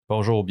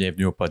Bonjour,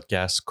 bienvenue au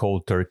podcast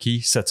Cold Turkey.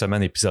 Cette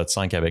semaine, épisode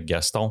 5 avec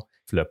Gaston.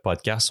 Le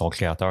podcast, son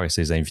créateur et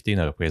ses invités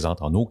ne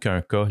représentent en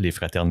aucun cas les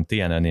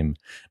fraternités anonymes.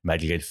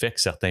 Malgré le fait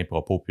que certains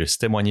propos puissent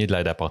témoigner de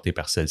l'aide apportée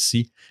par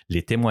celle-ci,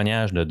 les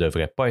témoignages ne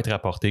devraient pas être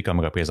apportés comme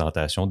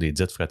représentation des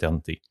dites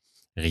fraternités.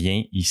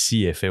 Rien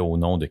ici est fait au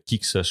nom de qui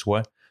que ce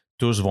soit.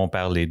 Tous vont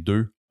parler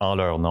d'eux en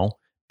leur nom.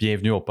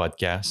 Bienvenue au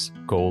podcast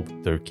Cold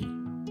Turkey.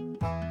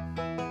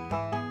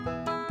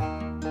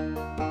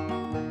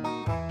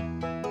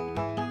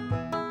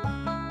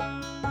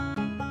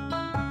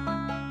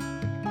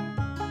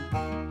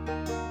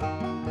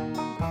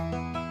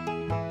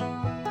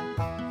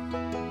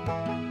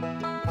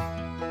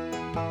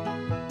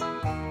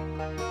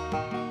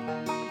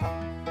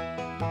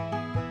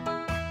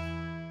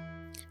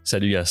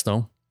 Salut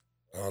Gaston.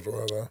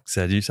 Bonjour, Alain.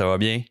 Salut, ça va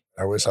bien?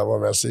 Ah oui, ça va,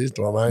 merci.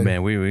 Toi-même? Ben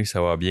oui,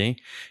 ça va bien.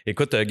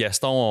 Écoute,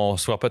 Gaston, on ne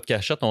se voit pas de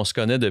cachette, on se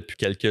connaît depuis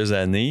quelques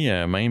années,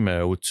 même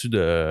au-dessus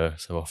de,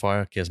 ça va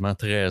faire quasiment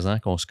 13 ans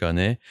qu'on se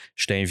connaît.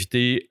 Je t'ai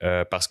invité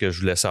parce que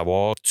je voulais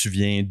savoir, tu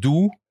viens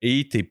d'où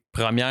et tes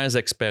premières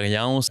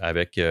expériences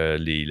avec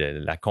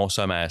la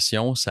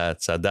consommation, ça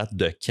date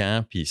de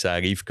quand puis ça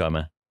arrive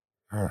comment?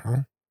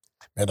 Uh-huh.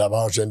 Mais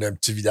d'abord, je viens d'un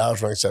petit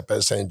village qui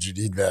s'appelle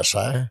Sainte-Julie de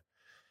Verchères.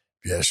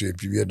 Puis je suis le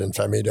plus vieux d'une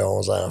famille de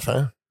 11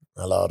 enfants.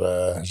 Alors,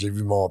 j'ai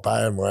vu mon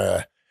père,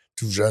 moi,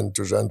 tout jeune,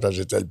 parce que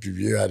j'étais le plus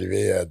vieux,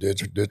 arriver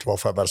deux, trois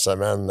fois par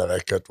semaine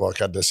avec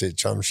 3-4 de ses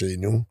chums chez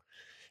nous.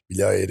 Puis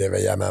là, il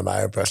réveillait ma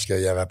mère parce qu'il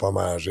n'avait pas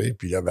mangé.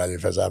 Puis là, elle lui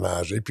faisait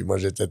manger. Puis moi,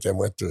 j'étais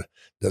témoin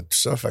de tout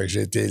ça. Fait que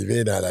j'ai été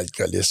élevé dans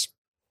l'alcoolisme.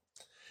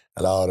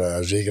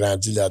 Alors, j'ai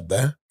grandi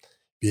là-dedans.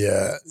 Puis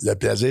le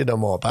plaisir de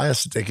mon père,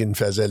 c'était qu'il nous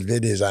faisait élever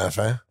des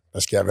enfants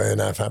parce qu'il y avait un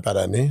enfant par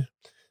année.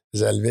 Il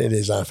faisait élever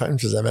les enfants, il me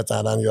faisait mettre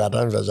en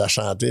grandeur, il me faisait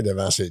chanter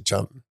devant ses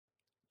chums.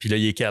 Puis là,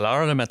 il est quelle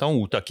heure, là, mettons?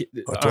 Ou t'as...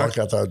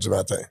 3-4 heures du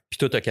matin. Puis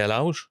toi, t'as quel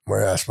âge?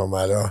 Moi, à ce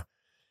moment-là,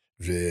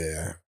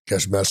 que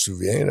je me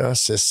souviens, là,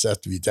 6,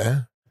 7, 8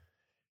 ans.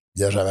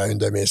 Là, j'avais une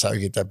de mes sœurs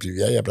qui était plus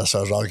vieille. Après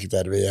ça, Jacques qui est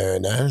arrivé il y a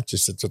 1 an.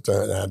 C'était tout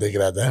en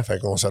dégradant. Fait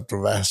qu'on se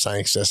retrouvait à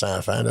 5, 6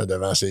 enfants là,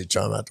 devant ses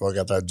chums à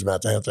 3-4 heures du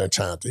matin en train de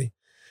chanter.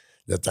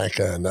 Le temps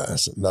que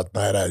notre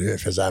père, à lui,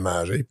 faisait à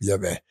manger. Puis là,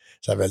 ben,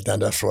 ça avait le temps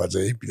de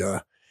refroidir. Puis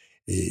là,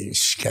 et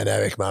je chicanais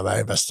avec ma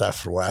mère parce que c'était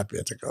froid. Puis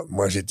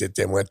moi, j'étais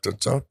témoin de tout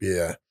ça. Puis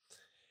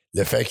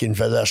le fait qu'il me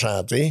faisait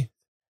chanter,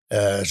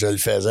 je le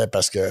faisais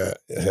parce que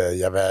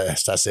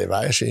c'était assez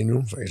vert chez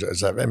nous. Je le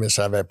savais, mais je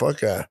savais pas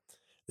que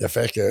le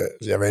fait qu'il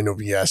y avait une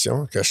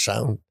obligation que je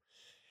chante,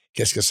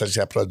 qu'est-ce que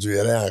ça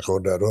produirait en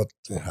cours de route.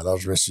 Alors,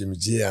 je me suis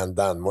dit en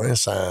dedans de moi,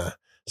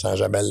 sans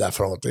jamais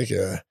l'affronter,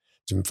 que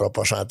tu me feras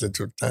pas chanter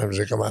tout le temps.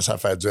 J'ai commencé à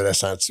faire du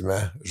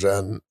ressentiment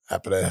jeune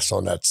après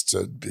son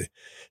attitude puis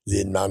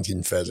les demandes qu'il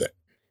me faisait.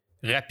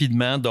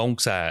 Rapidement, donc,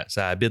 ça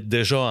habite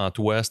déjà en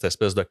toi, cette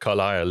espèce de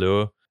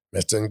colère-là. Mais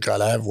c'est une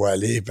colère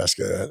voilée parce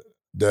que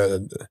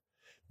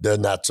de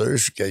nature,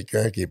 je suis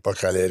quelqu'un qui n'est pas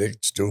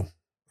colérique du tout.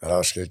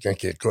 Alors, je suis quelqu'un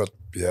qui écoute.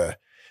 Puis,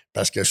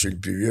 parce que je suis le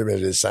plus vieux, mais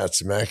j'ai le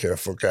sentiment qu'il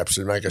faut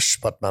absolument que je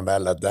supporte ma mère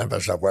là-dedans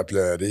parce que je la vois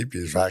pleurer,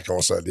 puis je vais la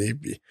consoler.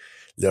 Puis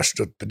là, je suis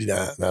tout pris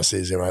dans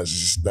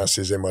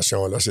ces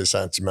émotions-là, ces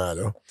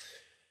sentiments-là.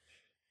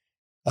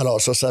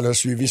 Alors ça a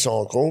suivi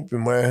son cours. Puis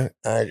moi,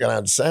 en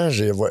grandissant,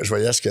 je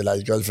voyais ce que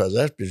l'alcool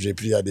faisait, puis j'ai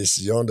pris la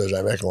décision de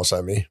jamais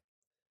consommer.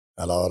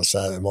 Alors,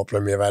 mon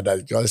premier verre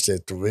d'alcool s'est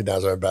trouvé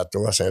dans un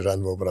bateau à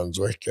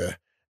Saint-Jean-de-Nouveau-Brunswick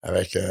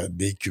avec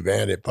des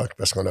Cubains à l'époque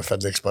parce qu'on a fait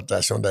de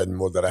l'exportation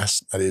d'animaux de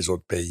race dans les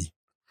autres pays.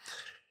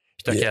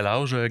 Puis t'as quel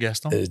âge,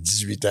 Gaston?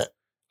 18 ans.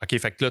 OK,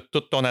 fait que là,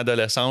 toute ton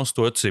adolescence,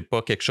 toi, c'est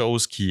pas quelque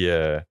chose qui...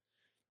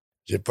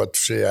 J'ai pas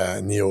touché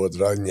ni aux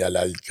drogues, ni à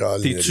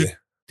l'alcool.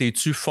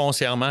 T'es-tu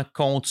foncièrement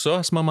contre ça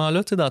à ce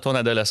moment-là, dans ton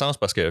adolescence?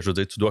 Parce que, je veux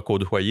dire, tu dois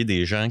côtoyer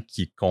des gens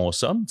qui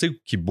consomment,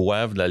 qui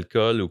boivent de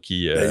l'alcool ou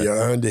qui... Il y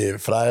a un des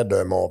frères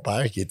de mon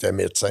père qui était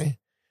médecin,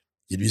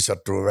 qui lui se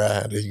retrouvait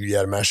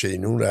régulièrement chez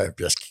nous, là,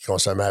 parce qu'il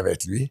consommait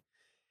avec lui.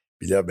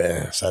 Puis là,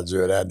 ben, ça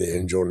durait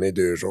une journée,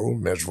 2 jours,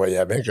 mais je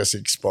voyais bien que c'est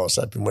ce qui se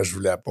passait, puis moi, je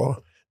voulais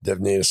pas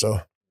devenir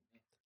ça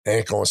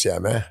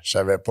inconsciemment. Je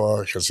savais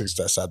pas que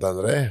ça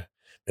donnerait,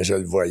 mais je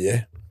le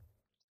voyais.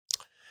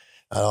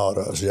 Alors,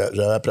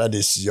 j'avais pris la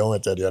décision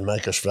intérieurement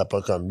que je ne ferais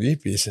pas comme lui,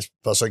 puis c'est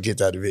pas ça qui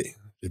est arrivé.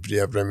 J'ai pris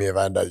un premier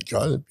verre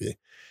d'alcool, puis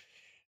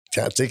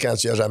quand tu n'y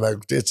as jamais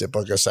goûté, tu sais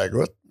pas que ça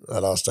goûte.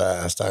 Alors,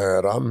 c'était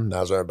un rhum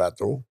dans un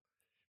bateau.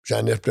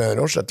 J'en ai pris un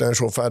autre, j'étais un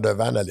chauffeur de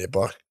van à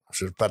l'époque.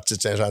 Je suis parti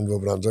de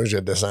Saint-Jean-de-Nouveau-Brunswick,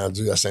 j'ai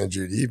descendu à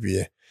Sainte-Julie, puis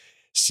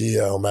si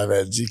on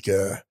m'avait dit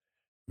que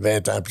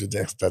 20 ans plus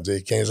tard,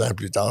 c'est-à-dire 15 ans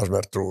plus tard, je me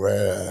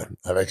retrouvais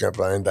avec un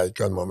problème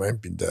d'alcool moi-même,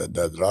 puis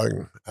de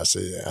drogue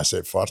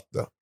assez forte,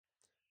 là.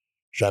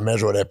 Jamais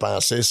j'aurais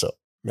pensé ça.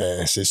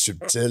 Mais c'est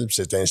subtil, puis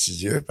c'est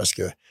insidieux parce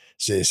que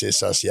c'est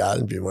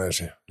social. Puis moi,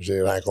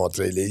 j'ai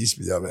rencontré Lise,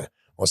 puis là, ben,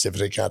 on s'est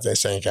fréquenté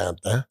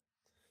 50 ans.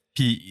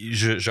 Puis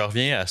je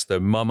reviens à ce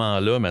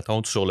moment-là,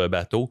 mettons, sur le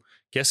bateau.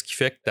 Qu'est-ce qui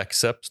fait que tu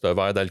acceptes ce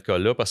verre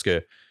d'alcool-là? Parce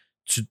que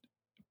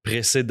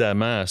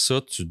précédemment à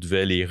ça, tu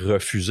devais les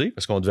refuser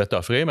parce qu'on devait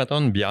t'offrir, mettons,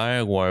 une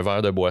bière ou un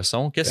verre de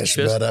boisson. Qu'est-ce qui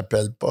fait? Je me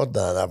rappelle pas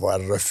d'en avoir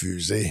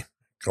refusé,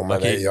 qu'on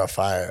m'avait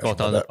offert.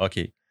 OK.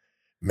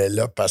 Mais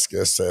là, parce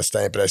que c'était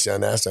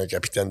impressionnant, c'est un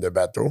capitaine de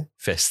bateau.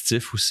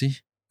 Festif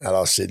aussi.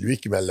 Alors, c'est lui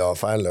qui me l'a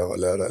offert,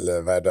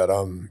 le verre de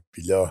rhum.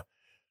 Puis là,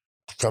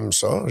 comme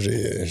ça,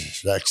 j'ai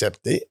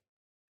accepté.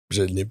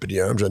 Je n'ai pris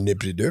un, je n'ai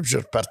pris deux, puis je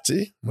suis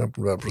reparti, moi,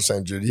 pour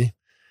Sainte-Julie.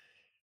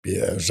 Puis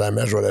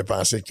jamais j'aurais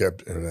pensé que...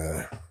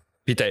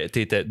 Puis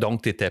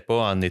donc, tu n'étais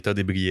pas en état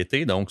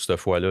d'ébriété, donc cette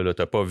fois-là,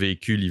 tu n'as pas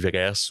vécu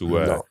l'ivresse ou...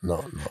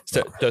 Non.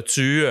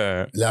 T'as-tu...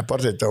 La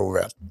porte était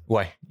ouverte.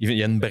 Oui, il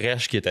y a une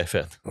brèche qui était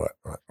faite. Ouais.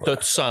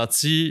 T'as-tu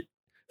senti...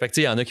 Fait que,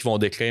 tu sais, il y en a qui vont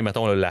décrire,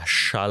 mettons, là, la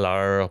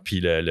chaleur,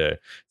 puis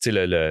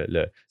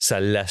ça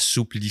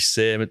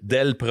l'assouplissait.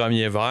 Dès le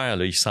premier verre,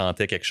 là, il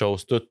sentait quelque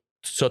chose. Tout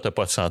ça, t'as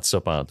pas senti ça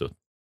pantoute.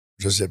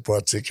 Je sais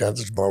pas, tu sais,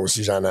 moi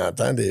aussi, j'en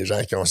entends des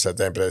gens qui ont cette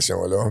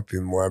impression-là. Puis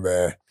moi,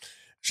 ben,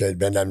 j'ai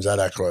bien de la misère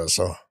à croire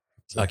ça.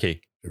 OK.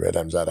 J'ai bien de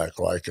la misère à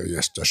croire qu'il y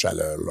a cette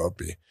chaleur-là.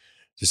 Puis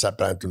ça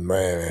prend tout de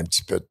même un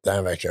petit peu de temps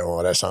avec qu'on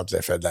ressente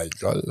l'effet de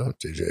l'alcool.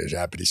 J'ai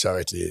appris ça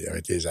avec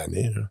les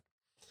années. Là.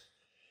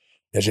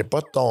 Mais j'ai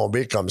pas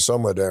tombé comme ça,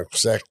 moi, d'un coup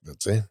sec, tu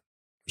sais.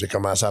 J'ai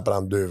commencé à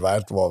prendre 2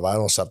 verres, 3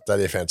 verres. On sortait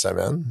les fins de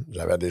semaine.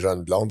 J'avais déjà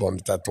une blonde. On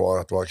était à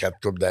 3-4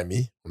 couples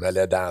d'amis. On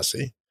allait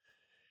danser.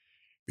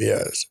 Puis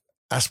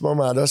à ce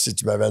moment-là, si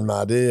tu m'avais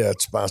demandé,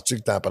 tu penses-tu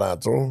que t'en prends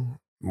trop?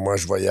 Moi,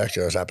 je voyais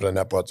que j'en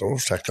prenais pas trop.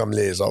 J'étais comme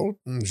les autres.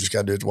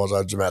 Jusqu'à 2-3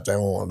 heures du matin,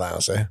 on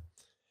dansait.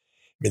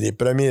 Mais les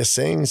premiers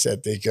signes,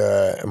 c'était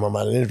qu'à un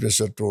moment donné, je me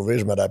suis retrouvé,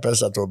 je me rappelle,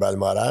 c'était au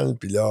Balmoral,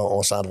 puis là,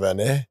 on s'en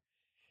revenait.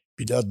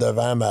 Puis là,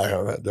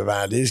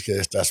 devant Lise, que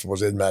j'étais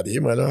supposé de marier,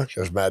 moi, là,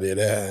 que je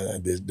marierais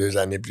 2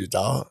 années plus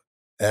tard,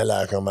 elle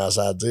a commencé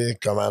à dire,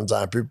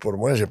 commande-en plus pour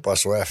moi, j'ai pas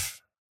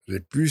soif. J'ai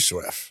plus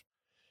soif.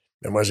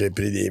 Mais moi, j'ai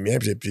pris les miens,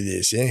 puis j'ai pris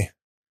les siens.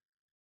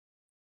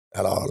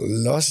 Alors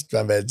là, si tu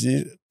m'avais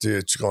dit,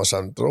 tu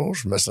consommes trop,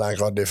 je me serais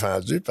encore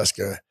défendu parce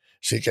que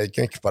c'est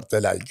quelqu'un qui portait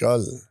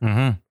l'alcool.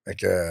 Mm-hmm. Fait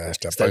que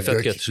c'était le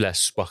fait que tu la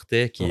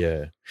supportais qui...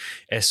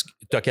 Est-ce que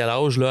tu as quel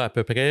âge, là, à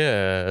peu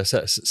près?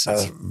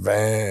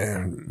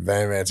 20,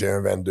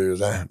 21,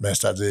 22 ans. Ben,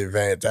 c'est-à-dire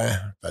 20 ans,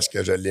 parce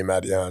que je l'ai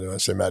marié. On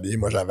s'est marié.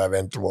 Moi, j'avais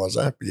 23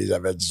 ans, puis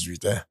j'avais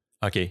 18 ans.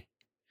 OK. Fait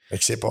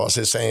que c'est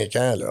passé 5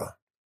 ans, là.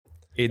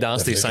 Et dans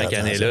ces 5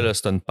 années-là, là,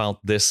 c'est une pente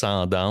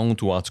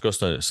descendante ou en tout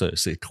cas,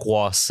 c'est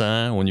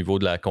croissant au niveau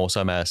de la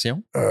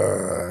consommation?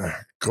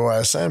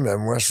 Croissant, mais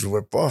moi, je ne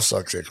vois pas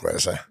ça que c'est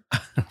croissant.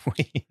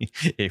 Oui,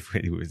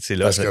 c'est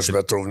là. Parce que je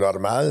me trouve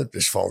normal,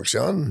 puis je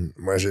fonctionne.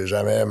 Moi, j'ai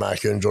jamais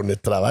manqué une journée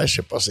de travail, je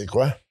sais pas c'est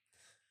quoi.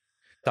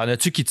 T'en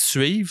as-tu qui te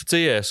suivent?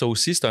 T'sais, ça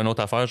aussi, c'est une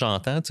autre affaire,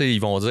 j'entends. T'sais,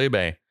 ils vont dire,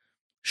 ben,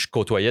 je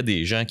côtoyais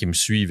des gens qui me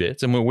suivaient.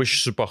 T'sais, moi, oui,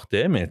 je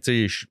supportais, mais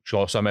je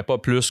consommais pas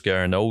plus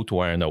qu'un autre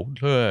ou un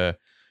autre. Là.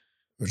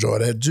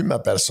 J'aurais dû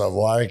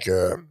m'apercevoir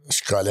que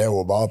je collais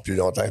au bar plus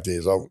longtemps que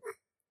les autres.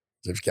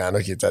 Puis qu'il y en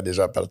a qui étaient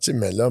déjà partis,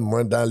 mais là,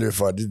 moi, dans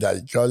l'euphorie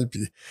d'alcool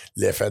puis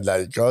l'effet de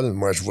l'alcool,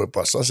 moi, je vois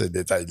pas ça, ces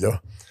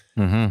détails-là.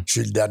 Mm-hmm. Je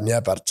suis le dernier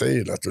à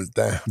partir, là, tout le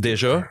temps.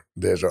 Déjà?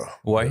 Déjà.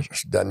 Ouais. Je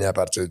suis le dernier à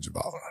partir du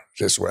bar.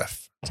 J'ai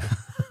soif.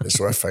 J'ai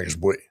soif, fait que je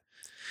bois.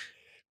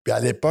 Puis à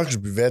l'époque, je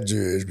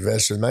buvais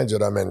seulement du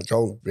rum and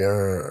coke. Puis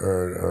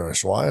un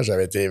soir,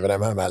 j'avais été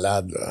vraiment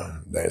malade, là,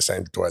 dans les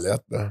 5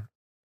 toilettes, là.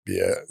 Puis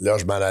là,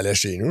 je m'en allais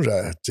chez nous.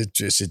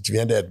 Si tu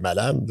viens d'être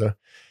malade, là,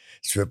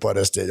 tu veux pas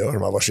rester là, je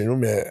m'en vais chez nous.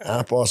 Mais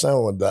en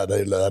passant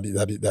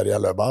derrière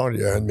le bar,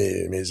 il y a un de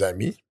mes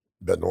amis,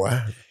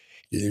 Benoît.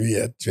 Et lui,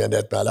 tu viens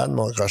d'être malade,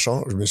 mon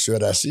cochon. Je me suis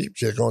rassis,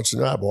 puis j'ai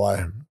continué à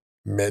boire.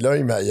 Mais là,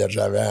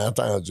 j'avais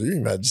entendu,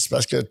 il m'a dit, c'est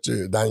parce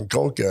que dans le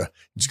coke,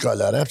 du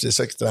colorant, c'est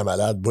ça qui te rend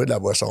malade, bois de la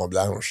boisson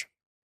blanche.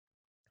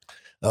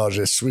 Alors,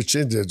 j'ai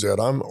switché du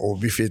rhum au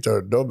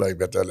Beefeater double avec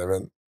Better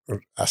Lemon.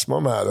 À ce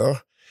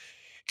moment-là,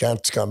 quand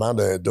tu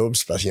commandes un double,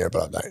 c'est parce qu'il y a un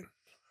problème.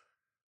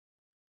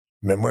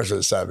 Mais moi, je ne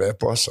le savais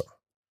pas, ça.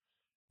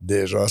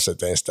 Déjà,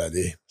 c'est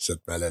installé,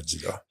 cette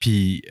maladie-là.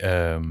 Puis,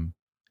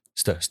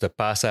 cette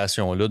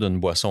passation-là d'une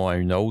boisson à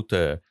une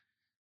autre,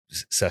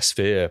 ça se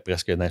fait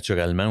presque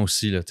naturellement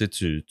aussi. Là.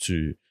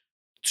 Tu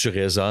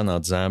raisonnes en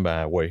disant,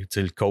 ben ouais,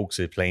 le coke,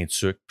 c'est plein de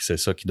sucre, puis c'est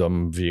ça qui doit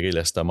me virer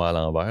l'estomac à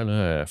l'envers,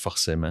 là,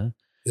 forcément.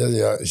 Il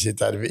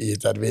est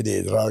arrivé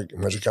des drogues.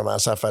 Moi, j'ai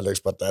commencé à faire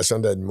l'exportation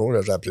d'animaux.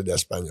 Là, j'ai appris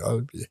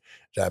d'espagnol, puis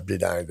j'ai appris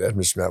d'anglais. Je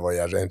me suis mis à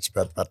voyager un petit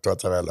peu partout à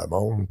travers le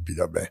monde. Puis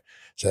là, ben,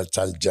 c'est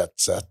le jet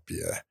set, puis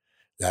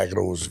la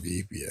grosse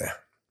vie. Puis,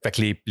 fait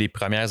que les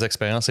premières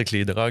expériences avec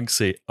les drogues,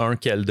 c'est un,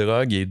 quelle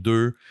drogue, et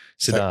deux,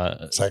 c'est ça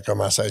a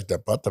commencé avec le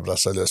pot, après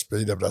ça, le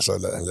speed, après ça,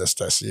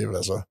 l'ecstasy,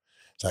 après ça.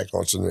 Ça a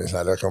continué. Ça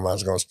a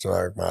commencé à continuer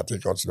à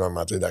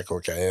augmenter de la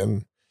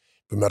cocaïne.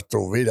 Puis me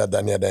retrouver la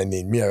dernière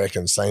année et demie avec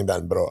une scène dans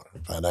le bras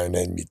pendant 1 an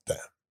et demi de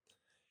temps.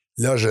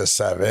 Là, je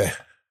savais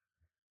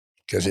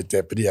que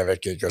j'étais pris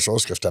avec quelque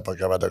chose que je n'étais pas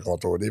capable de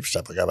contrôler puis je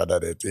n'étais pas capable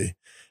d'arrêter.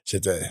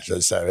 Je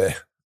le savais,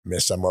 mais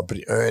ça m'a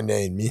pris 1 an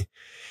et demi.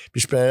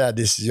 Puis je prenais la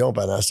décision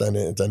pendant cet un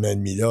an et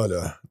demi-là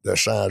là, de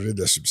changer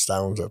de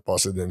substance, de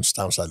passer d'une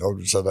substance à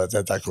l'autre. Ça doit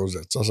être à cause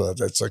de ça. Ça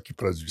doit être ça qui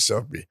produit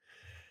ça.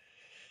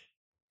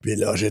 Puis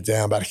là, j'étais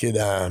embarqué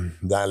dans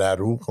la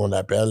roue qu'on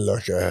appelle, là,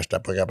 que je n'étais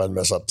pas capable de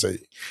me sortir.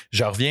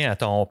 Je reviens à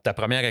ta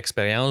première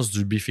expérience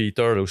du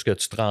Beefeater, là, où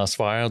tu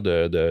transfères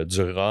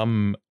du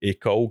rhum et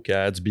coke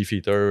à du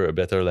Beefeater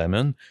Better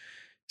Lemon.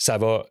 Ça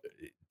va...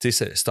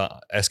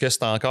 Est-ce que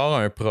c'est encore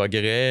un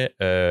progrès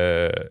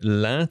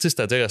lent?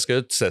 C'est-à-dire, est-ce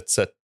que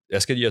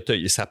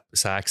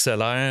ça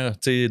accélère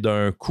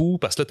d'un coup?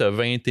 Parce que là, tu as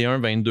 21,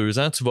 22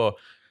 ans, tu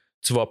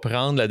vas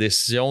prendre la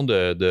décision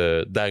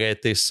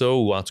d'arrêter ça,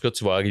 ou en tout cas,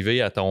 tu vas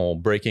arriver à ton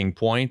breaking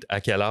point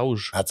à quel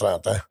âge? À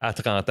 30 ans. À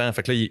 30 ans.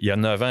 Fait que là, il y a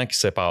 9 ans qui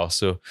séparent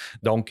ça.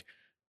 Donc,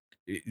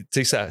 tu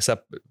sais,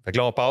 fait que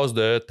là, on passe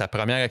de ta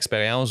première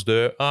expérience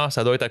de « Ah,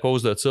 ça doit être à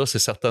cause de ça, c'est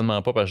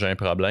certainement pas parce que j'ai un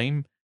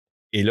problème ».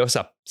 Et là,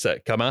 ça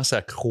commence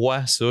à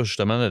croître, ça,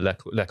 justement,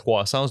 la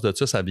croissance de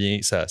ça,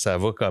 ça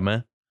va comment?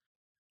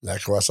 La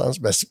croissance,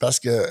 ben c'est parce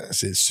que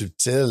c'est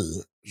subtil.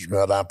 Je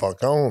me rends pas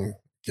compte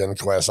qu'il y a une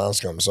croissance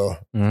comme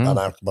ça. Je me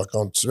rends pas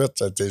compte tout de suite.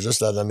 C'était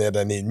juste la dernière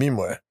année et demie,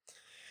 moi,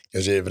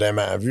 que j'ai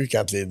vraiment vu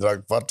quand les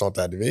drogues fortes sont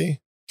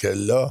arrivées, que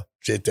là,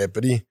 j'étais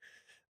pris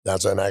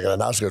dans un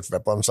engrenage que je ne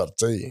pouvais pas me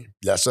sortir. Puis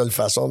la seule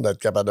façon d'être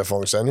capable de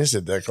fonctionner,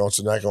 c'est de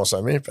continuer à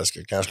consommer, parce que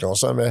quand je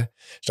consommais,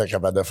 j'étais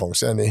capable de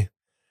fonctionner.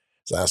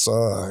 Sans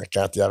ça,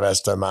 quand il y avait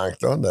ce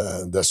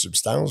manque-là de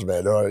substance,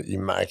 ben là, il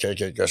me manquait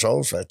quelque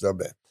chose. Fait que là,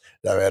 ben,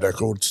 j'avais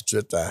recours tout de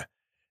suite à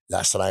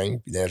la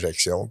seringue puis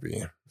l'injection.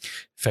 Puis...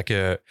 Fait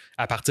que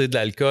à partir de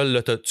l'alcool,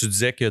 là, tu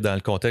disais que dans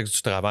le contexte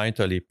du travail,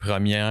 tu as les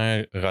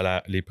premiers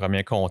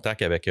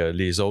contacts avec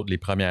les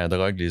premières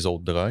drogues, les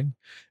autres drogues.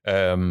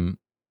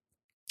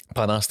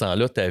 Pendant ce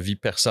temps-là, ta vie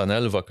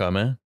personnelle va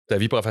comment? Ta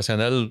vie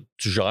professionnelle,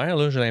 tu gères,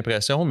 là, j'ai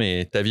l'impression,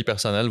 mais ta vie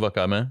personnelle va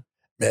comment?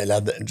 Mais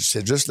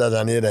c'est juste la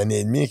dernière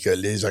année et demie que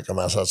Lise a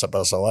commencé à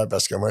s'apercevoir,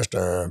 parce que moi, j'étais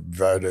un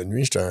buveur de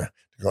nuit, j'étais un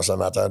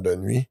consommateur de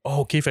nuit. Oh,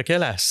 OK, fait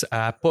qu'elle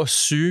a pas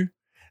su.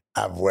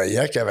 Elle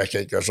voyait qu'il y avait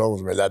quelque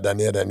chose, mais la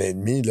dernière année et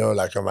demie, là, elle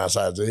a commencé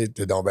à dire «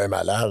 T'es donc bien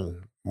malade.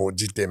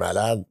 Maudit que t'es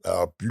malade. »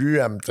 Alors, plus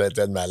elle me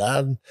traitait de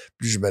malade,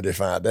 plus je me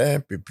défendais,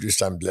 puis plus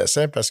ça me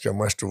blessait, parce que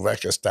moi, je trouvais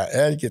que c'était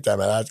elle qui était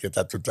malade, qui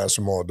était tout le temps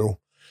sur mon dos.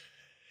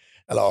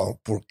 Alors,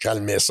 pour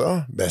calmer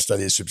ça, ben, c'était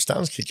les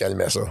substances qui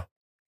calmaient ça.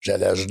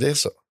 J'allais ajouter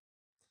ça.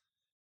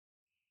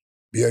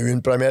 Puis il y a eu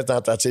une première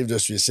tentative de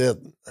suicide,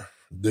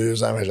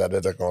 2 ans que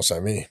j'arrête de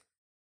consommer,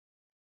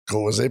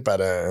 causée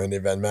par un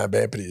événement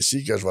bien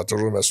précis que je vais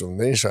toujours me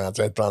souvenir. Je suis en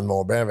train de prendre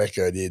mon bain avec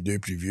les 2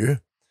 plus vieux.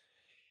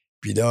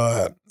 Puis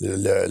là,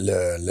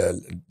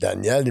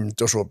 Daniel, il me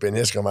touche au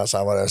pénis, je commence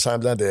à avoir un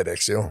semblant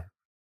d'érection.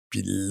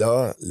 Puis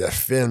là, le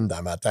film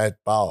dans ma tête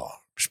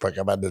part. Puis je suis pas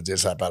capable de dire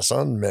ça à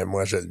personne, mais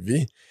moi, je le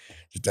vis.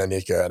 C'est un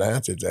écœurant.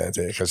 Tu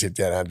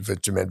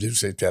m'as dit où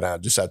c'était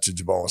rendu, ça a-tu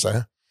du bon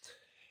sens?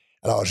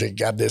 Alors, j'ai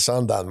gardé ça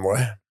dans moi.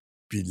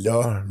 Puis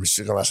là, je me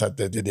suis commencé à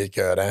traiter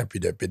d'écœurant, puis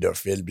de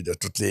pédophile, puis de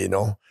tous les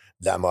noms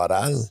de la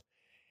morale.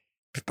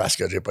 Puis parce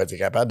que j'ai pas été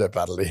capable de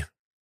parler.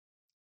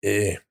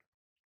 Et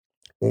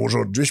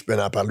aujourd'hui, je peux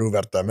en parler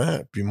ouvertement.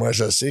 Puis moi,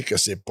 je sais que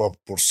c'est pas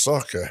pour ça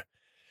que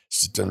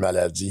c'est une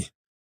maladie.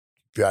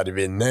 Il peut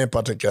arriver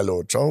n'importe quelle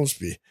autre chose,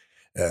 puis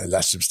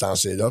la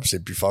substance est là, puis c'est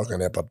plus fort que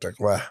n'importe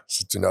quoi.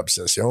 C'est une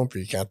obsession,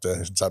 puis quand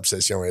cette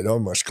obsession est là,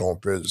 moi, je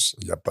compulse.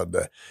 Il n'y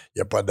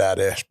a pas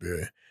d'arrêt. Je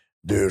peux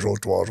 2 jours,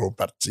 3 jours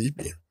partis,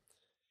 puis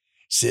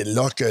c'est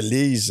là que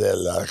Lise,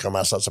 elle a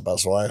commencé à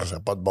s'apercevoir, ça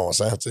n'a pas de bon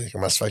sens, tu sais.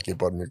 Comment se fait qu'il n'est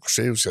pas venu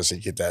coucher, où c'est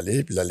qu'il est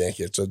allé, puis là,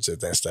 l'inquiétude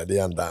s'est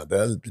installée en dedans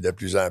d'elle, puis de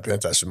plus en plus, elle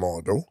était sur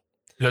mon dos.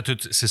 Là,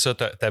 c'est ça,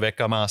 tu avais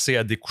commencé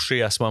à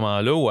découcher à ce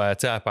moment-là, ou à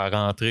pas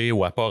rentrer,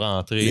 ou à pas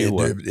rentrer?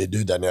 Les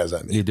 2 dernières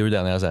années. Les 2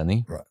 dernières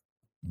années? Ouais.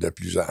 De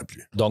plus en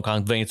plus. Donc,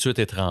 entre 28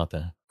 et 30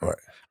 ans. Ouais.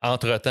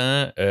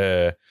 Entre-temps,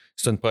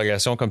 c'est une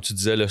progression, comme tu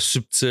disais, là,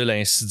 subtile,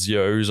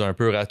 insidieuse, un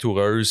peu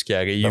ratoureuse qui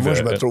arrive. Ben moi,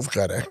 je me trouve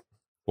correct.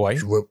 Oui.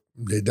 Je vois,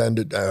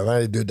 avant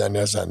les 2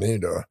 dernières années,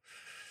 là,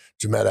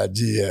 tu m'as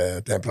dit,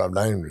 t'as un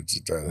problème. Je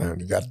dis,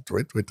 regarde, toi,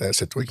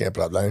 c'est toi qui as un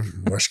problème.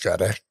 Moi, je suis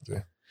correct. Tu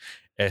sais.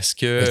 Est-ce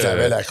que.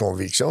 J'avais la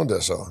conviction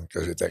de ça,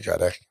 que j'étais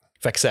correct.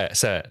 Fait que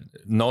ça,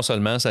 non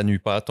seulement ça nuit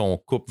pas à ton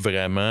couple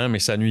vraiment, mais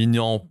ça nuit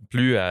non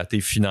plus à tes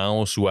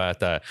finances ou à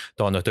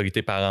ton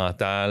autorité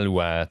parentale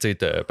ou à.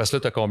 Parce que là,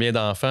 tu as combien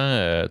d'enfants?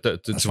 À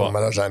ce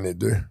moment-là, j'en ai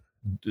 2.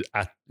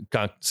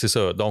 C'est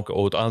ça. Donc,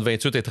 entre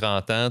 28 et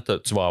 30 ans,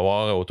 tu vas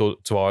avoir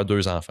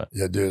 2 enfants. Il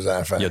y a 2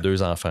 enfants. Il y a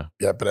 2 enfants.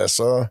 Puis après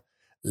ça,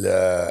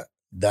 dans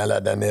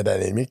la dernière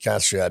année et demie, quand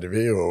je suis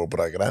arrivé au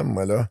programme,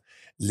 moi, là,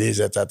 les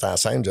étaient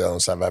enceintes, on ne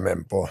savait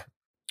même pas.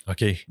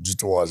 OK. Du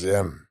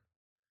 3e.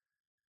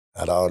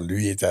 Alors,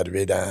 lui est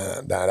arrivé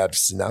dans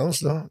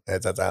l'abstinence, là. Elle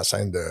était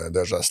enceinte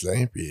de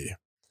Jocelyn, puis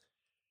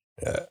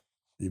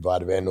il va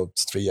arriver une autre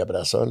petite fille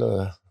après ça,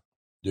 là,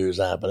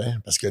 2 ans après.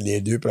 Parce que les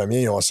 2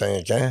 premiers, ils ont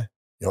 5 ans.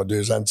 Ils ont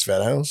 2 ans de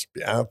différence.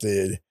 Puis entre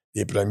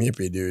les premiers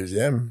et les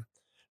deuxièmes,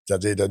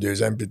 c'est-à-dire le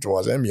 2e puis le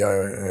 3e, il y a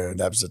un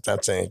laps de temps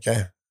de 5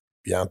 ans.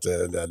 Puis entre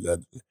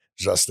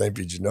Jocelyn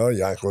et Gina, il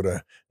y a encore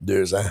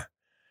 2 ans.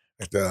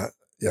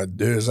 Il y a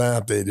 2 ans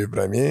entre les 2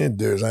 premiers,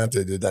 2 ans entre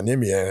les 2 derniers,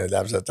 mais il y a un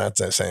laps de temps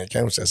de 5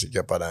 ans où ça, c'est qu'il n'y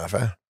a pas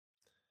d'enfant.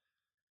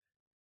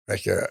 Fait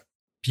que,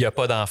 Puis il n'y a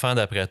pas d'enfant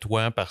d'après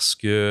toi parce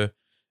que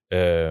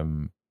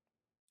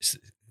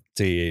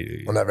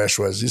t'es. on avait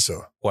choisi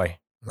ça. Ouais.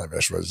 On avait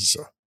choisi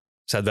ça.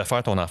 Ça devait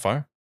faire ton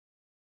affaire.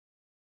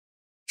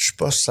 Je suis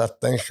pas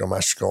certain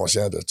comment je suis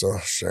conscient de ça.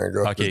 Je suis un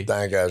gars OK. tout le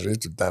temps engagé,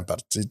 tout le temps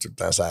parti, tout le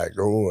temps sur la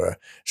go.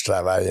 Je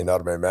travaille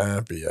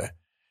énormément, puis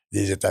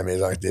des états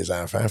maison avec des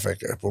enfants. Fait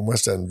que pour moi,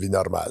 c'est une vie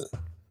normale.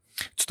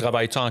 Tu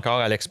travailles-tu encore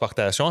à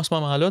l'exportation à ce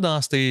moment-là,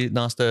 dans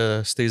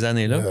ces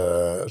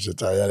années-là? J'ai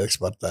travaillé à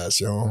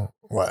l'exportation.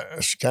 Ouais,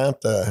 j'étais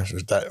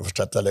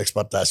à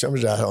l'exportation,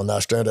 mais on a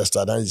acheté un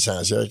restaurant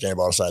licencié avec un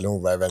bar salon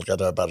ouvert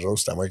 24 heures par jour.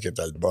 C'était moi qui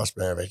étais le boss,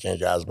 puis avec un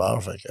gaz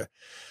bar. Fait que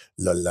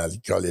là,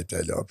 l'alcool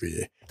était là. Puis,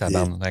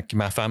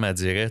 Ma femme, elle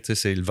dirait, tu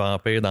sais, c'est le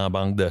vampire dans la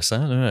banque de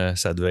sang. Là.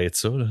 Ça devait être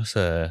ça.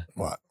 Là,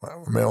 Ouais,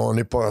 mais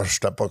je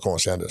n'étais pas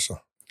conscient de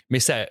ça. Mais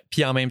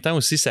puis en même temps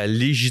aussi, ça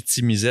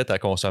légitimisait ta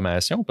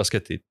consommation parce que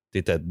tu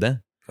étais dedans.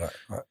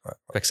 Ouais.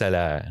 Fait que ça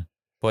l'a.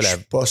 Je suis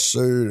pas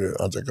sûr.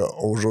 En tout cas,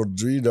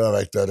 aujourd'hui, là,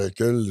 avec le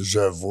recul,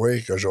 je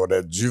vois que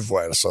j'aurais dû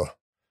voir ça.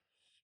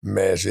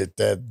 Mais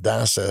j'étais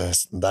dans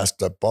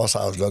ce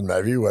passage-là de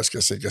ma vie où est-ce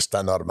que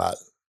c'était normal.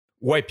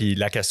 Oui, puis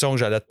la question que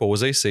j'allais te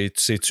poser,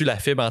 c'est-tu la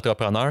fibre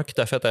entrepreneur qui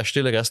t'a fait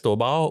acheter le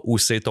resto-bar ou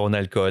c'est ton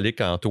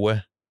alcoolique en toi?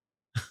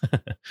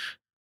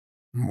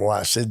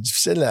 Moi, c'est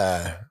difficile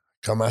à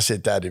comment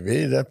c'est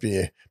arrivé, là, puis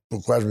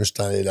pourquoi je me suis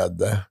allé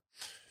là-dedans.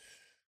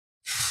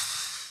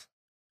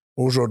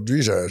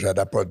 Aujourd'hui,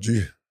 j'aurais pas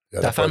dû.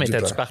 Ta femme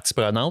était-tu partie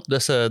prenante de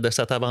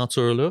cette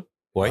aventure-là?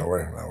 Oui. Ah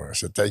ouais.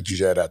 C'est elle qui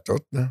gérait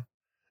tout, là.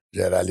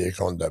 Gérait les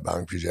comptes de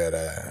banque, puis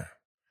gérait.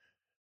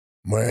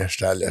 Moi,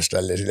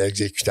 j'étais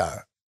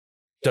l'exécuteur.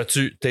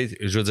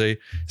 Je veux dire,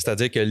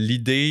 c'est-à-dire que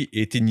l'idée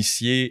est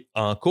initiée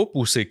en couple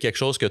ou c'est quelque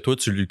chose que toi,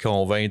 tu lui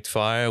convaincs de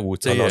faire? Ou,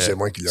 non, c'est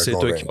moi qui l'ai convaincu. C'est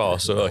toi qui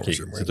passes ça, OK.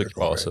 C'est toi qui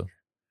passes ça.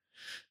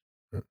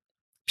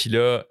 Puis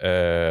là,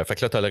 fait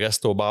que là, tu as le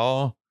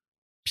resto-bar,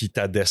 puis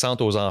ta descente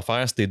aux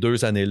enfers, ces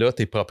 2 années-là,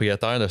 tu es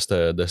propriétaire de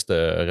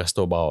ce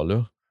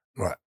resto-bar-là.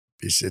 Ouais.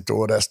 Puis c'est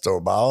au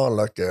resto-bar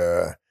là,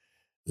 que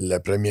le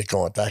premier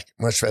contact.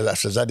 Moi, je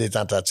faisais des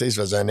tentatives,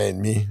 je faisais 1 an et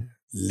demi.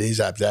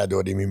 Les appelait à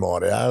Doremi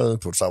Montréal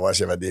pour savoir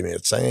s'il y avait des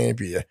médecins,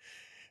 puis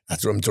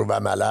elle me trouvait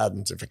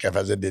malade. Fait qu'elle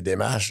faisait des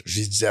démarches. Je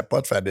ne disais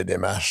pas de faire des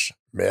démarches,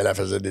 mais elle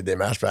faisait des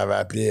démarches, puis elle avait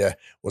appelé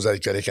aux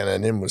alcooliques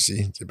anonymes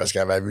aussi, parce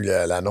qu'elle avait vu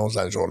l'annonce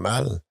dans le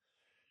journal.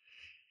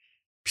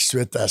 Puis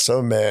suite à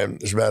ça, mais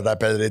je me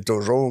rappellerai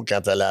toujours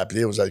quand elle a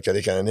appelé aux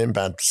alcooliques anonymes,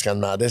 puis qu'elle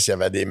demandait s'il y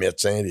avait des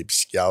médecins, des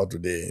psychiatres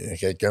ou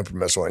quelqu'un pour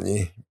me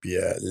soigner. Puis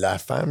la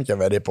femme qui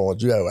avait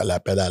répondu à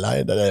l'appel à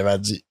l'aide, elle avait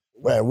dit «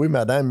 Oui,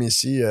 madame,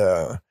 ici...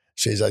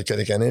 chez les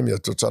alcooliques anonymes, il y a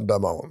toutes sortes de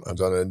monde.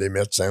 On a des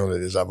médecins, on a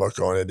des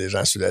avocats, on a des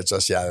gens sur l'aide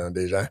sociale, on a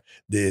des gens,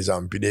 des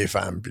hommes, puis des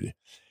femmes. Puis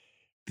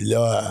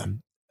là,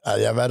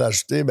 elle y avait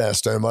rajouté,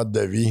 c'est un mode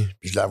de vie.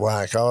 Puis je la vois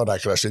encore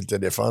accrocher le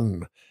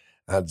téléphone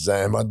en disant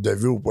un mode de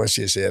vie au point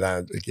qui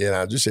est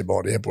rendu, c'est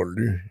bon rien pour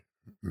lui.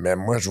 Mais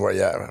moi, je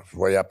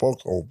voyais pas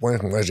au point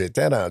que moi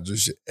j'étais rendu.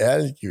 C'est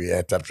elle qui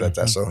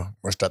interprétait ça.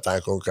 Moi, j'étais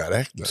encore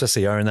correct. Là. Ça,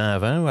 c'est 1 an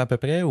avant, à peu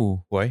près,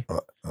 ou? Oui.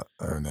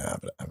 1 an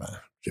avant.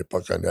 J'ai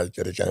pas connu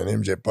l'alcoolique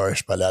anonyme. Je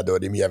suis pas allé à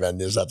Doremi, il y avait une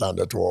liste d'attente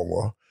de 3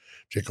 mois.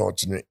 J'ai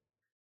continué.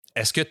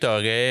 Est-ce que tu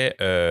aurais...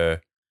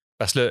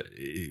 parce que là,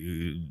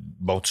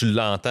 bon, tu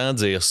l'entends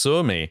dire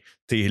ça, mais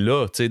tu es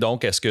là, tu sais,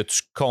 donc est-ce que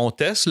tu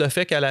contestes le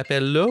fait qu'elle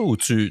appelle là ou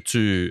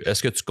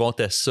est-ce que tu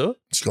contestes ça?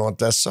 Je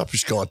conteste ça, puis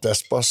je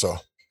conteste pas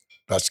ça.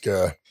 Parce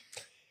que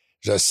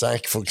je sens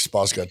qu'il faut qu'il se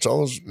passe quelque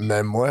chose,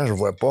 mais moi, je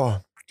vois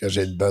pas que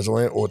j'ai le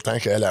besoin, autant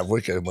qu'elle avoue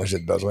que moi, j'ai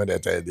le besoin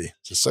d'être aidé.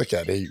 C'est ça qui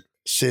arrive.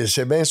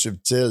 C'est bien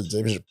subtil.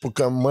 Pour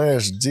comme moi,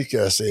 je dis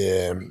que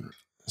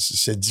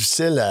c'est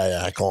difficile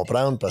à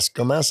comprendre parce que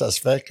comment ça se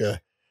fait que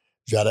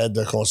j'arrête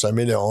de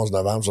consommer le 11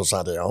 novembre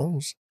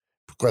 71?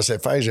 Pourquoi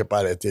c'est fait que j'ai pas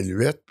arrêté le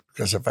 8?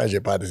 Pourquoi c'est fait que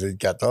j'ai pas arrêté le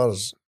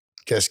 14?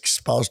 Qu'est-ce qui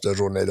se passe cette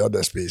journée-là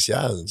de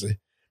spécial,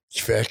 qui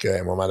fait qu'à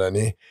un moment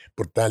donné,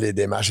 pourtant les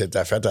démarches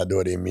étaient faites à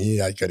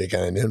Doremi, à Alcooliques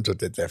Anonymes,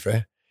 tout était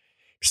fait.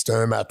 Puis c'était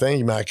un matin,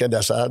 il manquait de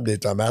la salade, des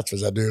tomates. Ça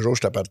faisait 2 jours que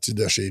j'étais parti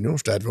de chez nous.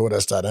 J'étais arrivé au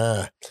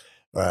restaurant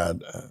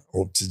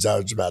aux petites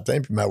heures du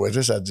matin, puis ma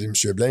waitress a dit «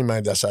 Monsieur Blain, il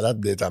manque de la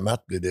salade, des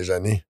tomates, des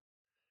déjeuners. »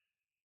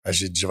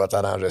 J'ai dit « Je vais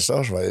t'arranger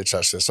ça, je vais aller te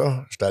chercher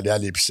ça. » J'étais allé à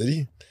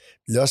l'épicerie.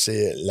 Puis là,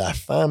 c'est la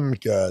femme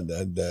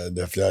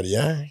de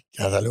Florian,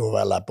 quand elle a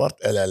ouvert la porte,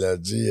 elle a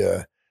dit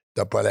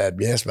T'as pas l'air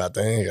bien ce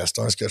matin,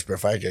 Gaston, est-ce que je peux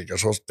faire quelque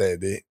chose pour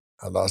t'aider?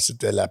 Alors,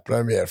 c'était la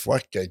première fois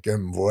que quelqu'un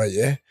me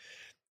voyait,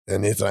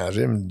 un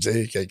étranger me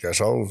dire quelque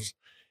chose.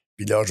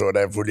 Puis là,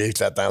 j'aurais voulu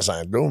éclater en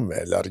sanglots,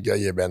 mais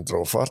l'orgueil est bien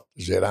trop fort.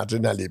 J'ai rentré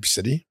dans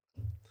l'épicerie,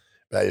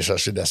 puis aller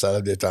chercher de la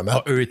salade des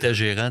tomates. Eux étaient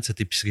gérants de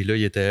cette épicerie-là,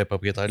 ils étaient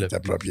propriétaires. Il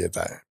était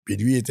propriétaire. Puis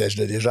lui, il était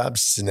déjà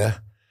abstinent.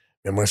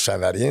 Mais moi, je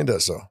savais rien de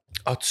ça.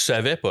 Ah, tu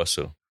savais pas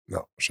ça?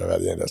 Non, je savais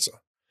rien de ça.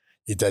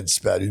 Il était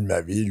disparu de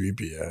ma vie, lui,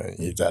 puis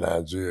il était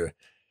rendu...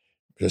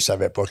 je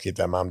savais pas qu'il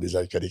était membre des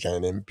Alcooliques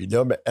Anonymes. Puis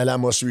là, elle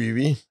m'a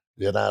suivi.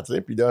 J'ai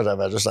rentré, puis là,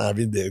 j'avais juste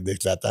envie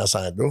d'éclater en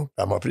sanglots.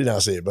 Elle m'a pris dans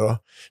ses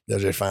bras. Là,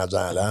 j'ai fendu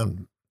en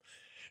larmes.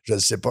 Je ne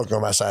sais pas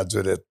comment ça a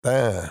duré de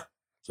temps.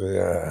 Tu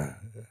sais,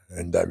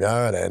 une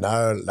demi-heure, 1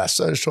 heure. La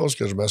seule chose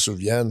que je me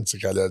souvienne, c'est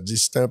qu'elle a dit,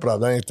 si t'as un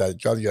problème avec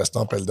l'alcool,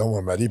 Gaston Peldon,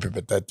 mon mari, peut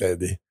peut-être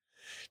t'aider.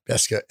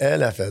 Parce qu'elle,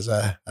 elle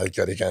faisait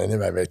Alcooliques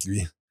Anonymes avec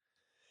lui.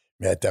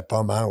 Mais elle n'était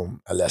pas membre.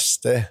 Elle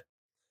assistait.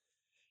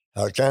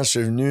 Alors, quand je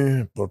suis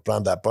venu pour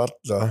prendre la porte,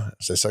 là,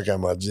 c'est ça qu'elle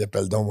m'a dit,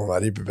 appelle donc mon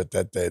mari, peut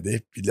peut-être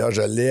t'aider. Puis là,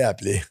 je l'ai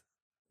appelé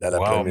dans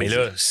Wow, mais l'après-midi.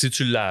 là, si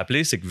tu l'as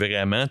appelé, c'est que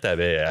vraiment, tu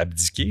avais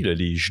abdiqué, là,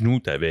 les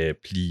genoux, tu avais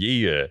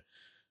plié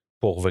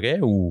pour vrai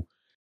ou.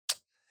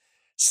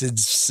 C'est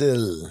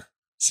difficile.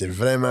 C'est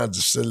vraiment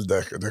difficile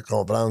de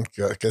comprendre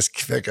qu'est-ce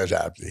qui fait que j'ai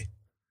appelé.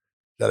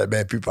 J'aurais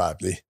bien pu pas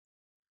appeler.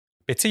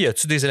 Mais tu sais, y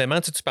a-tu des éléments,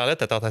 tu parlais de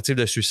ta tentative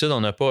de suicide,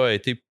 on n'a pas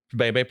été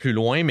bien plus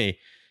loin, mais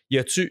y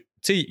a-tu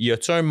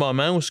un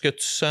moment où ce que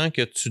tu sens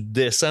que tu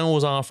descends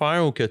aux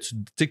enfers ou que tu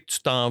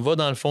t'en vas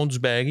dans le fond du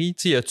baril?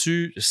 Y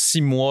a-tu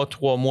 6 mois,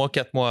 3 mois,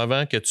 4 mois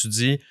avant que tu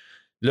dis,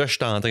 là, je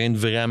suis en train de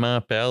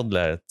vraiment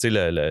perdre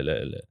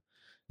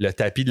le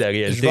tapis de la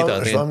réalité?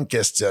 Je vais me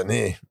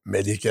questionner,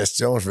 mais les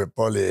questions, je veux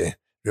pas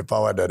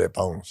avoir de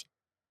réponse.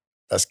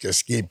 Parce que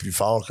ce qui est plus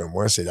fort que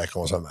moi, c'est la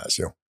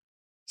consommation.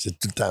 C'est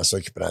tout le temps ça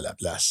qui prend la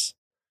place.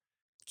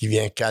 Qui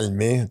vient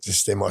calmer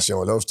cette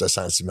émotion-là, ce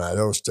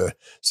sentiment-là,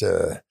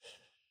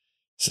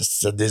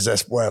 ce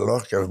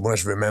désespoir-là que moi,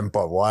 je veux même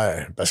pas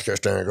voir parce que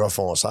j'étais un gars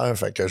fonceur,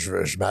 fait que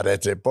je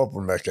m'arrêterai pas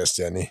pour me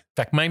questionner.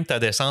 Fait que même ta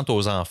descente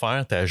aux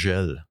enfers, ta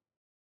gèle.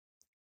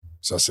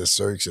 Ça, c'est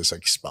sûr que c'est ça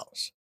qui se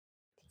passe.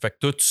 Fait que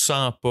toi, tu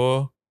sens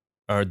pas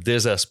un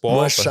désespoir.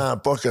 Moi, je sens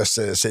pas que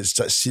c'est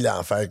si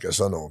l'enfer que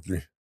ça non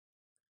plus.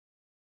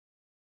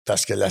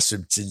 Parce que la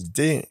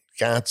subtilité,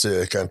 quand tu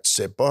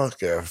sais pas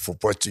qu'il faut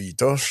pas que tu y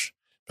touches,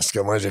 parce que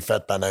moi, j'ai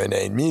fait pendant 1 an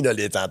et demi là,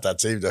 les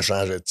tentatives de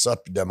changer de ça,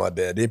 puis de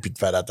modérer, puis de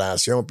faire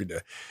attention, puis de...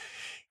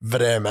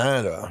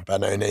 Vraiment, là,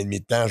 pendant 1 an et demi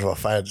de temps, je vais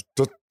faire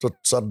toutes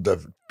sortes de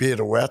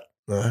pirouettes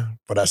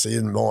pour essayer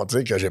de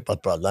montrer que j'ai pas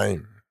de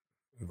problème.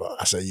 Je vais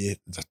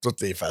essayer de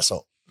toutes les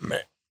façons.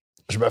 Mais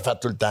je me fais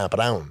tout le temps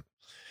prendre.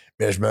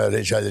 Mais je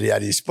ne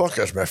réalise pas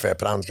que je me fais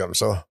prendre comme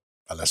ça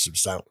par la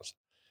substance.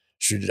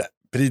 Je suis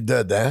pris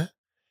dedans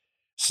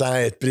sans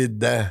être pris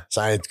dedans,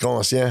 sans être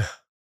conscient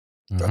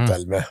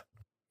totalement.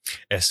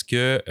 Est-ce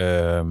que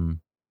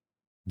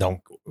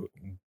donc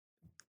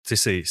tu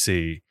sais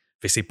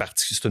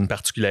c'est une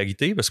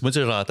particularité parce que moi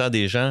j'entends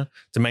des gens,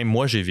 même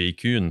moi j'ai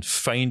vécu une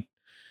fin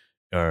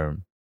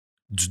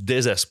du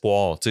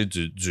désespoir,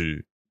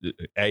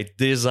 être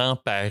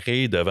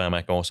désemparé devant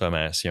ma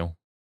consommation.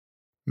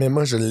 Mais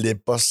moi je ne l'ai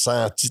pas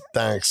senti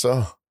tant que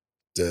ça,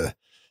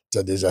 ce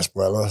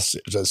désespoir-là.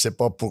 Je ne sais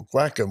pas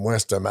pourquoi que moi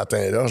ce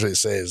matin-là j'ai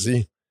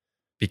saisi.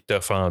 Puis que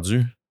t'as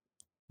fendu.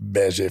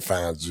 Ben j'ai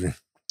fendu.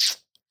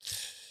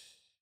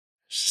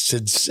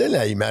 C'est difficile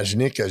à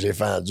imaginer que j'ai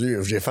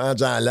fendu. J'ai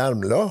fendu en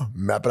larmes là,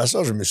 mais après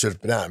ça, je me suis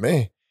repris en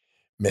main.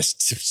 Mais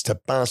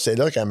cette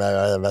pensée-là, quand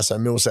elle m'a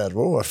assommé au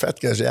cerveau, a fait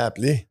que j'ai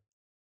appelé.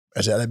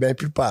 J'aurais bien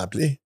pu pas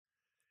appeler.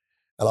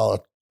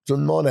 Alors, tout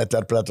le monde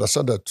interprète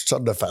ça de toutes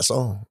sortes de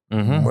façons.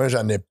 Moi,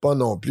 j'en ai pas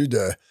non plus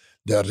de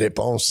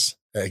réponse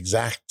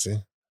exacte. T'sais.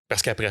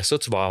 Parce qu'après ça,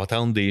 tu vas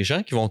entendre des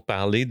gens qui vont te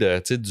parler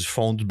du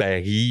fond du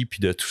baril puis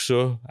de tout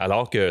ça,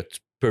 alors que tu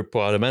peux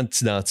probablement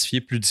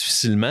t'identifier plus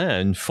difficilement à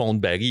une fond de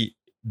baril.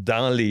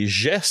 Dans les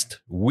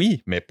gestes,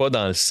 oui, mais pas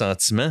dans le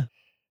sentiment.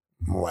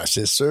 Moi,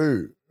 c'est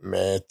sûr.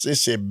 Mais tu sais,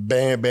 c'est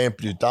bien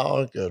plus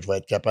tard que je vais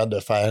être capable de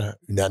faire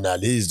une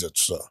analyse de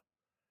tout ça.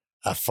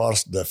 À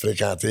force de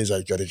fréquenter les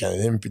Alcooliques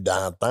Anonymes puis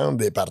d'entendre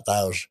des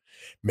partages.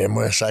 Mais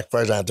moi, chaque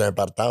fois que j'entends un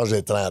partage,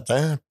 j'ai 30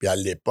 ans, puis à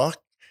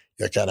l'époque,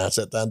 il y a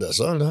 47 ans de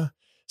ça, là,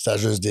 c'était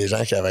juste des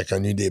gens qui avaient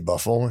connu des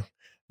bas-fonds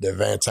de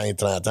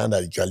 25-30 ans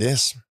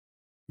d'alcoolisme.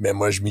 Mais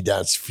moi, je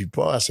m'identifie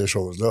pas à ces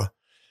choses-là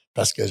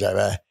parce que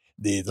j'avais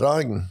des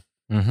drogues.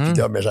 Puis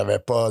là, mais j'avais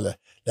pas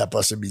la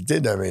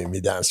possibilité de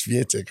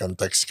m'identifier comme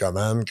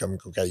toxicomane, comme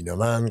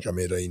cocaïnomane, comme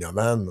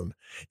héroïnomane.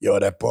 Il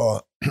aurait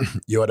pas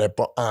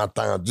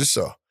entendu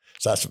ça.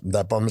 Ça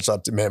n'a pas me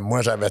sorti. Mais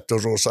moi, j'avais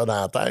toujours ça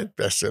dans la tête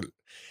parce que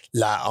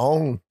la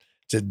honte,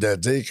 c'est de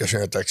dire que je suis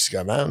un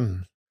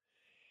toxicomane.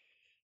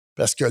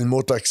 Parce que le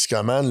mot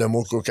toxicomane, le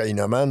mot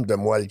cocaïnomane, le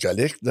mot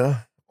alcoolique,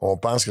 là, on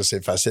pense que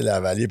c'est facile à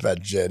avaler et à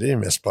digérer,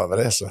 mais c'est pas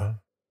vrai, ça.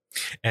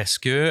 Est-ce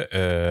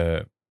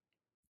que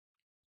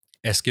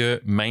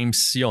même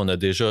si on a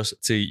déjà,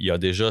 il y a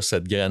déjà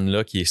cette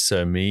graine-là qui est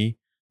semée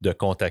de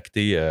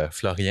contacter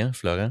Florent,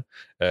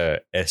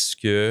 est-ce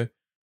que,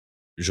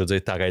 je veux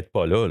dire, t'arrêtes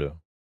pas là?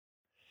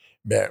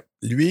 Ben,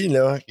 lui,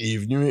 là, il est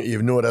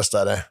venu au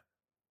restaurant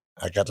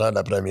à 4 heures de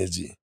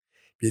l'après-midi.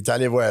 Puis il est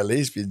allé voir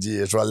Lise, puis il dit,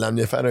 je vais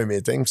l'emmener faire un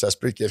meeting, puis ça se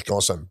peut qu'il ne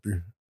consomme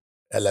plus.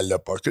 Elle l'a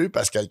pas cru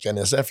parce qu'elle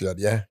connaissait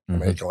Florian,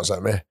 comment il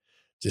consommait.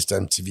 C'était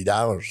un petit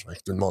village, fait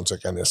que tout le monde se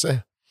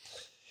connaissait.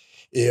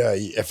 Et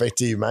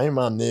effectivement, il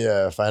m'a emmené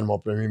faire mon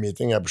premier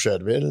meeting à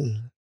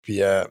Boucherville.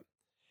 Puis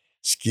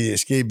ce qui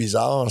est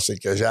bizarre, c'est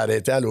que j'ai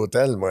arrêté à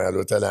l'hôtel, moi, à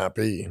l'hôtel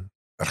Empire,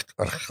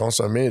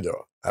 consommer là,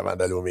 avant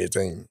d'aller au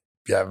meeting.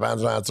 Puis avant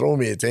de rentrer au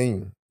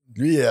meeting,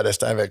 lui, il est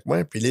resté avec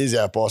moi, puis Lise, il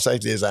a passé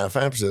avec les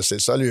enfants, puis c'est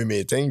ça le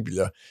meeting, puis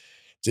là,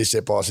 tu sais,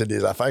 c'est passé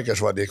des affaires que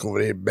je vais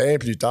découvrir bien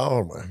plus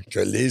tard, moi, que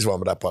Lise va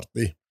me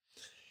rapporter.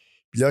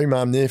 Puis là, il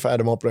m'a emmené faire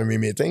mon premier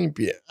meeting,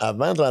 puis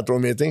avant de rentrer au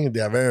meeting, il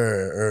y avait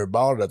un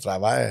bar de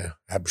travers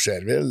à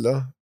Boucherville,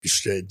 là, puis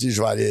je t'ai dit,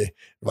 je vais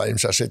aller me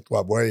chercher de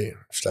quoi boire.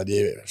 Je suis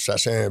allé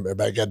chercher un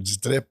baguette du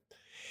trip.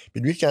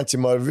 Puis lui, quand il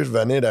m'a vu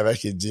revenir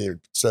avec, il dit,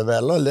 ce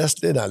verre-là,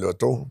 laisse-le dans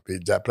l'auto. Puis il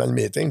dit, après le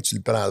meeting, tu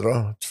le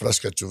prendras, tu feras ce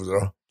que tu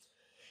voudras.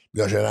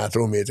 Puis là, j'ai rentré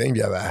au meeting,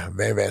 puis il y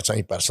avait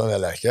 20-25 personnes à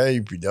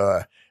l'accueil, puis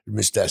là, je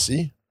me suis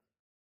assis.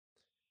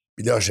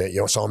 Puis là,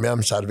 ils sont mis à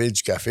me servir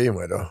du café,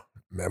 moi, là.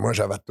 Mais moi,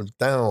 j'avais tout le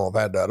temps mon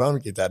verre de rhum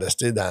qui était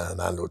resté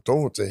dans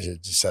l'auto. Tu sais, j'ai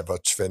dit, ça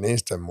va-tu finir,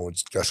 cette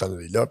maudite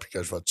cochonnerie-là, puis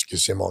que je vais-tu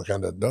crisser mon camp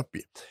de là.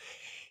 Puis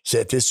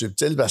c'était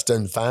subtil parce que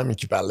c'était une femme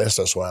qui parlait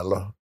ce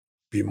soir-là.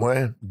 Puis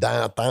moi,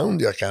 d'entendre,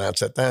 il y a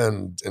 47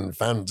 ans, une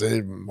femme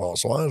dire «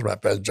 Bonsoir, je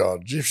m'appelle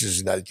Georgie, je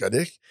suis une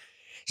alcoolique »,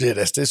 j'ai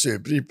resté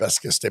surpris parce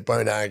que c'était pas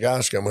un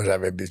langage que moi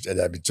j'avais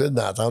l'habitude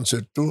d'entendre,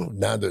 surtout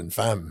venant d'une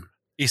femme.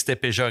 Et c'était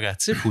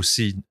péjoratif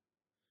aussi.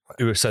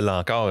 Celle-là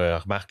encore,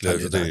 remarque, là,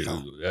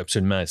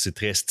 absolument, c'est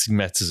très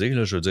stigmatisé.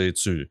 Là, je veux dire,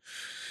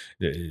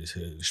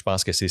 je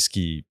pense que c'est ce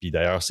qui... Puis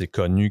d'ailleurs, c'est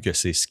connu que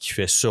c'est ce qui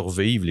fait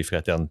survivre les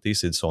fraternités,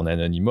 c'est de son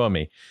anonymat,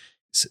 mais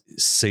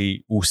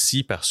c'est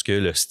aussi parce que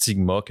le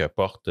stigma que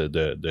porte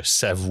de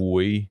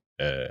s'avouer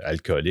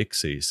alcoolique,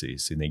 c'est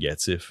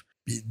négatif.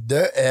 Puis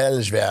de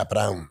elle, je vais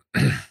apprendre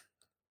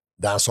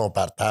dans son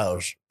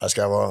partage, parce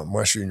que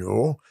moi, je suis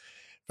nouveau.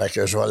 Fait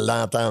que je vais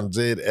l'entendre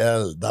dire,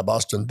 elle,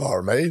 d'abord, c'est une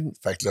barmaid.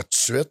 Fait que là, tout de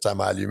suite, ça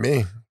m'a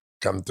allumé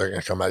comme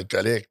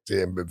alcoolique.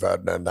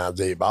 Dans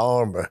des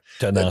bars.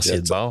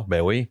 Tenancier de bar, ben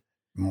oui.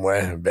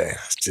 Moi,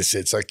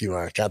 c'est ça qui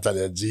m'a... Quand elle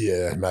a dit,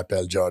 je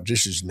m'appelle Georgie,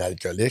 je suis une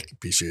alcoolique,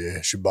 puis je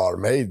suis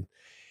barmaid.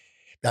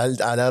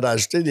 Elle a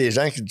rajouté des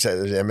gens qui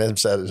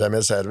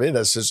jamais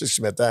servir. C'est ceux qui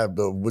se mettaient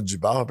au bout du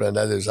bar,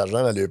 prenaient les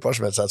argent dans les poches,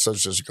 mettaient ça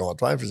sur le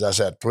comptoir, puis ils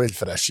disaient, toi, le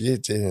fraîchier,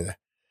 tu sais.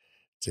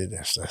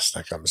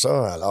 C'était comme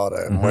ça. Alors,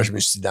 moi, je me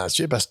suis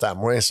identifié parce que c'était à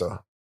moi,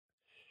 ça.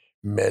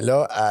 Mais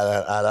là,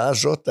 elle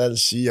ajoute, elle,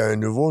 s'il y a une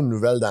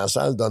nouvelle dans la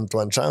salle,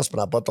 donne-toi une chance,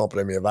 prends pas ton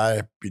premier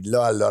verre. Puis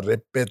là, elle l'a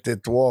répété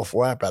 3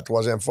 fois, puis la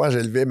 3e fois,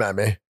 j'ai levé ma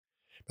main.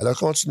 Elle a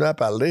continué à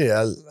parler,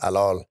 elle.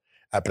 Alors,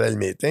 après le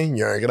meeting,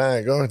 il y a un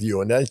grand gars,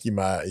 Lionel, il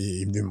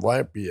est venu me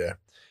voir, puis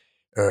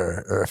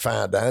un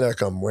fendant, là,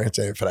 comme moi,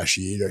 un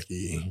fraîchier, là,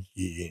 qui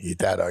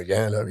était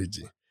arrogant, là, il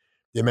dit...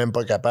 Il n'est même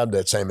pas capable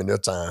d'être 5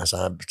 minutes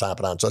sans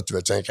prendre ça. Tu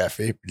veux-tu un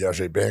café? Puis là,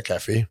 j'ai bu un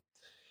café.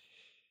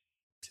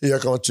 Puis il a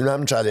continué à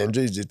me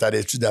challenger. Il dit,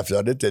 t'arrêtes-tu de la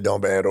Floride? T'es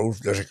donc bien rouge.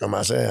 Puis là, j'ai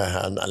commencé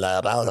à la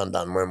rage en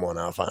dedans de moi, mon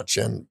enfant de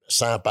chienne,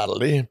 sans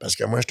parler, parce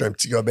que moi, je suis un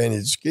petit gars bien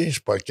éduqué. Je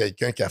suis pas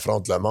quelqu'un qui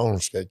affronte le monde.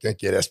 Je suis quelqu'un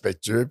qui est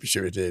respectueux, puis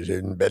j'ai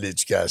une belle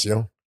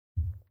éducation.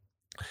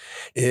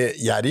 Et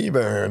il arrive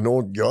un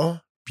autre gars,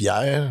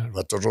 Pierre, je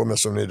vais toujours me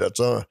souvenir de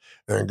ça,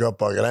 un gars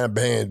pas grand,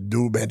 bien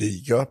doux, bien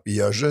délicat, puis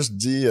il a juste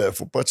dit,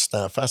 faut pas que tu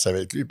t'en fasses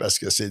avec lui parce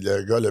que c'est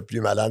le gars le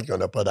plus malade qu'on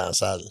n'a pas dans la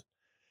salle.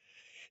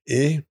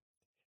 Et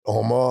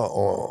on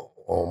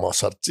m'a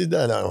sorti,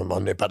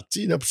 on est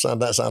parti là, pour s'en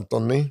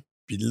retourner,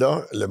 puis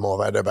là, mon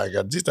verre de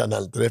Bacardi était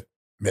dans le trip.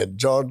 Mais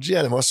Georgie,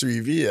 elle m'a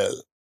suivi, elle,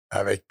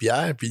 avec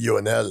Pierre, puis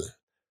Lionel,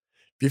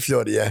 puis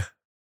Florian.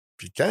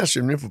 Puis quand je suis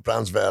venu pour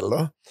prendre ce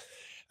verre-là,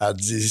 elle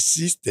dit,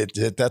 si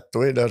j'étais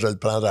toi, là, je ne le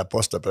prendrais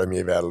pas, ce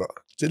premier verre-là.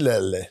 Tu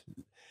sais,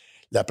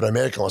 la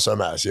première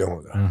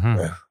consommation, là,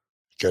 hein,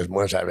 que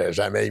moi, j'avais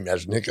jamais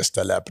imaginé que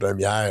c'était la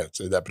première,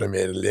 tu sais, la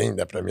première ligne,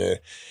 la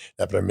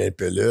première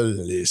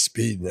pilule, les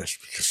speeds.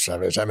 Je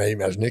n'avais jamais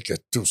imaginé que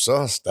tout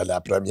ça, c'était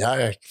la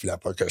première, qu'il ne fallait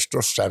pas que je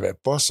touche. Je ne savais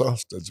pas ça,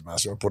 cette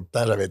dimension.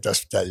 Pourtant, j'avais été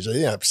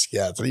hospitalisé en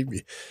psychiatrie,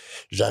 puis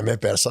jamais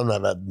personne ne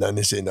m'avait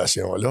donné ces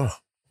notions-là.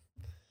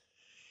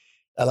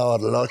 Alors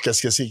là,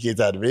 qu'est-ce que c'est qui est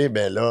arrivé?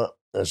 Ben là,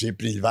 j'ai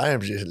pris le verre,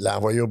 puis je l'ai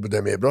envoyé au bout de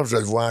mes bras, puis je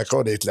le vois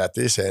encore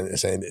éclater,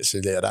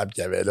 c'est l'érable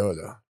qu'il y avait là.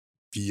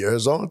 Puis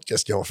eux autres,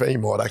 qu'est-ce qu'ils ont fait? Ils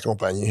m'ont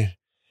raccompagné.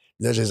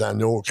 Là, je les ai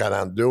emmenés au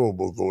 42, au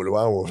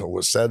Beaugaulois,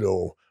 au CED,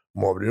 au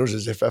Montbriot. Je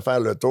les ai fait faire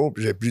le tour,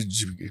 puis j'ai pris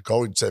du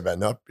code du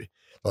 7-Up. Puis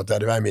ils sont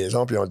arrivés à la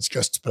maison, puis ils ont dit,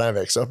 qu'est-ce que tu prends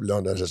avec ça? Puis là,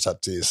 on a juste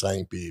sorti les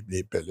 5, puis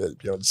les pilules.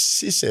 Puis ils ont dit,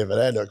 si c'est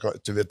vrai, là,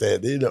 tu veux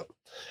t'aider, là,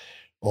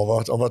 on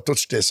va tout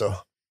jeter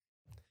ça.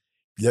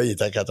 Puis là, il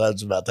était à 4 heures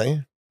du matin,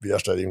 puis là,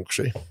 je suis allé me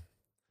coucher.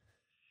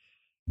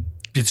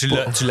 Puis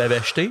tu l'avais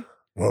acheté?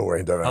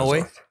 Oui, devant ça. Ah oui?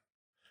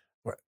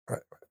 Oui.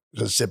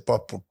 Je ne sais pas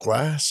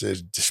pourquoi. Je ne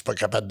suis pas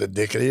capable de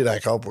décrire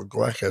encore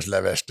pourquoi que je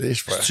l'avais acheté.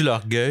 C'est-tu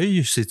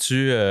l'orgueil?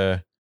 C'est-tu...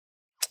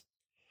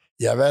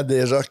 Il y avait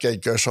déjà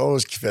quelque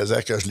chose qui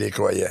faisait que je les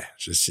croyais.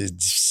 C'est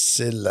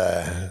difficile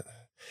à...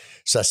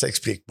 Ça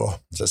s'explique pas.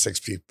 Ça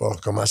s'explique pas.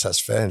 Comment ça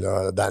se fait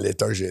là, dans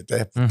l'état que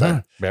j'étais.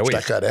 Pourtant, ben oui.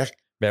 J'étais correct.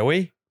 Ben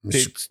oui.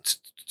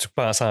 Tu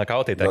penses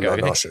encore que t'étais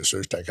correct? Non, c'est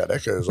sûr, j'étais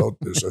correct qu'eux autres.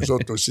 Eux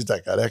autres aussi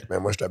étaient corrects, mais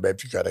moi, j'étais bien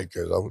plus correct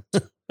qu'eux autres.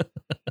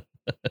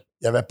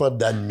 Il n'y avait pas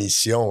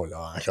d'admission,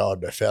 là, encore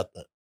de fait.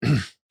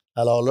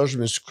 Alors là, je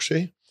me suis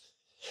couché.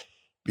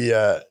 Puis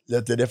le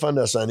téléphone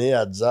a sonné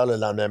à 10 heures le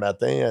lendemain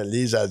matin.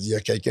 Lise a dit, il y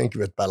a quelqu'un qui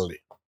veut te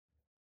parler.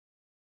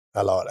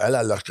 Alors, elle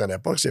ne le reconnaît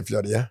pas que c'est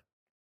Florian.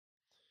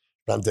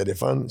 Je prends le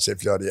téléphone, c'est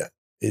Florian.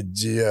 Il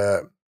dit,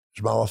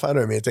 je m'en vais faire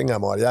un meeting à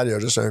Montréal. Il y a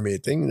juste un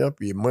meeting, là.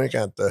 Puis moi,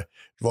 quand je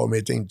vais au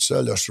meeting tout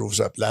seul, là, je trouve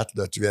ça plate.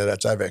 Là, tu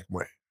viendrais-tu avec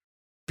moi?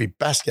 Puis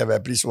parce qu'il avait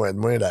pris soin de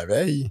moi la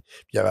veille,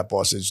 puis il avait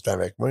passé du temps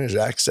avec moi, j'ai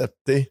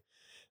accepté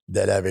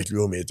d'aller avec lui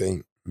au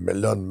meeting. Mais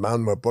là, ne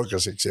demande-moi pas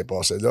ce qui s'est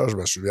passé là. Je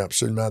me souviens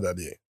absolument de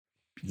rien.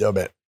 Puis là,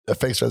 ben, le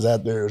fait que ça faisait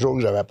 2 jours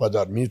que je n'avais pas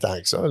dormi tant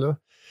que ça, là,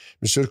 je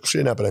me suis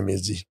recouché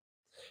l'après-midi.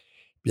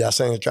 Puis à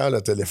 5 heures,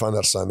 le téléphone a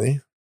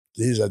ressonné.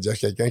 Lise a dit à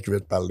quelqu'un qui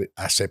veut te parler.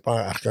 Elle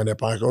ne reconnaît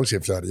pas encore que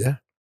c'est Florian.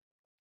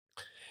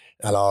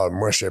 Alors,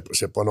 moi, je ne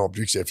sais pas non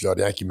plus que c'est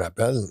Florian qui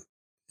m'appelle.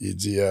 Il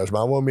dit, je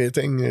m'en vais au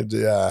meeting. Il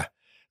dit,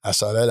 à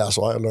Sorel, à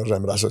soir, là,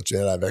 j'aimerais ça que tu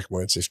viennes avec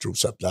moi. Tu sais, je trouve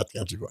ça plate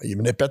quand tu vas. Il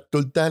me répète tout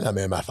le temps la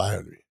même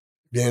affaire, lui.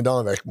 Viens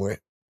donc avec moi.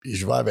 Puis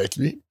je vais avec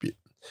lui. Puis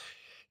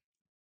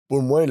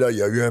pour moi, là, il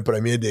y a eu un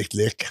premier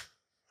déclic,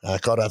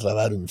 encore à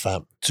travers une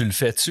femme. Tu le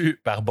fais-tu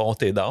par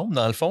bonté d'âme,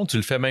 dans le fond? Tu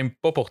le fais même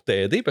pas pour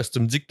t'aider parce que tu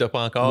me dis que tu n'as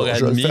pas encore admis.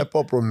 Je le fais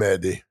pas pour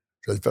m'aider.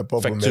 Je le fais pas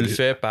fait pour que m'aider. Tu le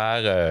fais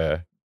par...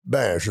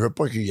 ben, je veux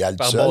pas qu'il y ait le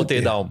par seul. bonté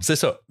d'âme, c'est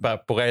ça,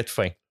 pour être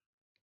fin.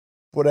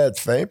 Pour être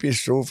fin, puis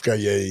je trouve que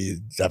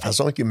la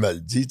façon qu'il me le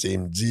dit, il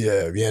me dit,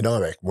 viens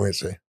donc avec moi,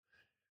 tu sais.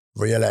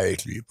 Je vais y aller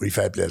avec lui pour lui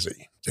faire plaisir.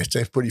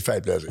 C'est pour lui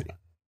faire plaisir.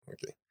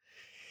 Okay.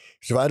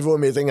 Je vais arriver au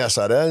meeting à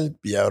Sorel,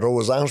 puis il y a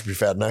Rosange puis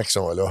Fernand qui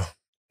sont là.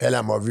 Elle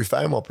m'a vu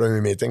faire mon premier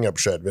meeting à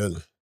Boucherville.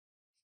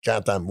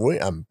 Quand elle me voit,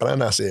 elle me prend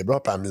dans ses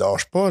bras, puis elle me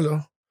lâche pas,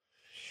 là.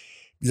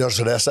 Puis là,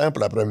 je ressens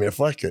pour la première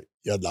fois qu'il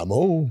y a de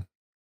l'amour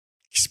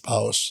qui se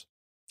passe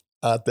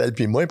entre elle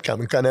puis moi, puis qu'elle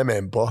me connaît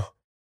même pas.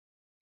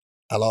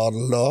 Alors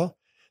là,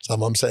 ça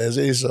va me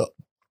saisir, ça.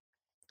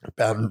 Puis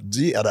elle me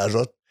dit, elle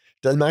rajoute,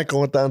 tellement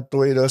content de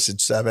toi, là, si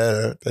tu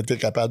savais, tu étais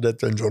capable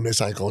d'être une journée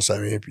sans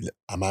consommer, puis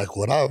elle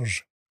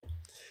m'encourage.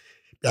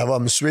 Puis elle va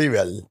me suivre,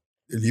 elle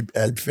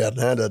et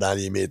Fernand, là, dans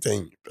les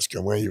meetings, parce que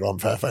moi, il va me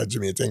faire du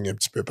meeting un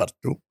petit peu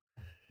partout.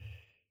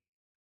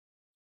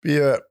 Puis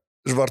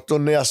je vais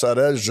retourner à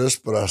Sorel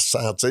juste pour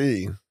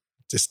sentir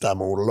cet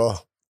amour-là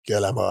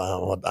qu'elle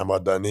m'a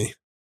donné,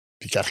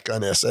 puis qu'elle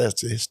reconnaissait,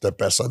 cette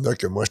personne-là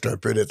que moi, j'étais un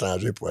peu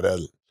d'étranger pour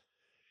elle.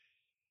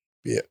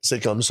 Puis c'est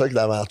comme ça que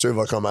l'aventure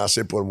va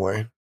commencer pour moi.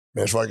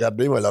 Mais je vais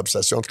garder, moi,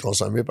 l'obsession de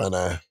consommer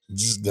pendant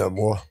 19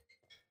 mois.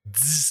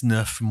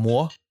 19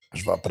 mois?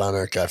 Je vais prendre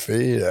un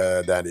café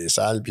dans les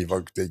salles, puis il va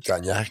goûter le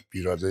cognac,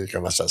 puis je vais dire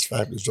comment ça se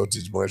fait. Puis les autres,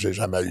 ils disent, moi, j'ai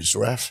jamais eu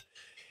soif.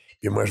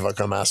 Puis moi, je vais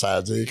commencer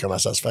à dire comment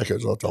ça se fait que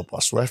les autres n'ont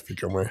pas soif, puis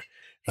que moi,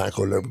 j'ai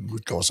encore le goût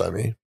de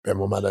consommer. Puis à un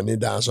moment donné,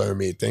 dans un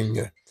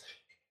meeting,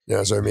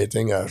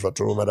 je vais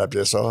toujours me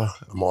rappeler ça,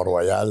 à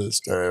Mont-Royal,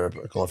 c'est un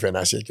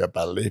conférencier qui a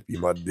parlé, puis il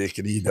m'a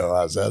décrit de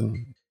A à Z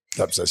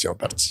l'obsession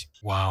partie.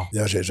 Wow.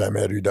 Là, j'ai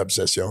jamais eu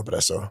d'obsession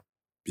après ça.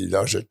 Puis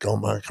là, j'ai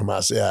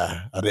commencé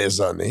à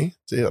raisonner,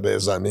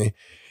 raisonner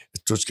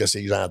tout ce que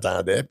c'est que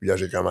j'entendais. Puis là,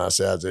 j'ai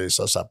commencé à dire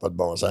ça n'a pas de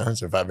bon sens.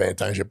 Ça fait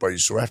 20 ans que j'ai pas eu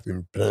soif, puis ils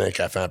me prennent un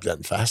café en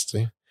pleine face, tu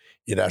sais.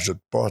 Ils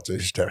rajoutent pas,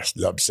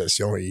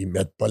 l'obsession, ils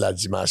mettent pas la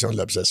dimension de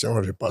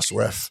l'obsession, j'ai pas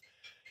soif.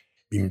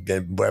 Puis ils me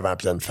boivent en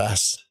pleine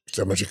face.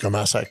 Là, moi, j'ai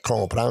commencé à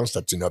comprendre que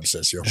c'était une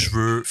obsession. Je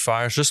veux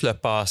faire juste le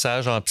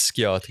passage en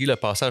psychiatrie. Le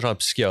passage en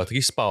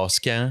psychiatrie se passe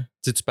quand?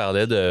 Tu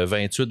parlais de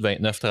 28,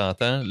 29,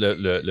 30 ans.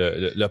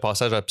 Le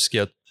passage en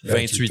psychiatrie,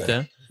 28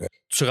 ans. Ouais.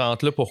 Tu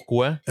rentres là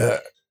pourquoi?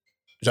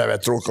 J'avais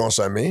trop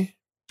consommé.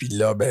 Puis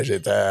là, ben,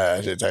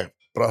 j'étais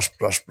proche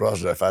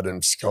de faire une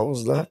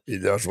psychose. Là. Puis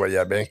là, je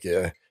voyais bien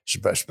que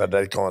je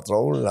perdais le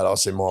contrôle. Alors,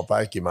 c'est mon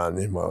père qui m'a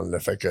emmené. Le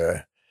fait que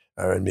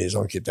à une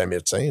maison qui était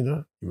médecin,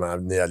 là, il m'a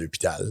emmené à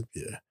l'hôpital.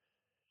 Puis,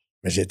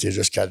 mais j'ai été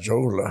juste 4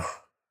 jours, là.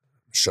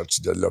 Je suis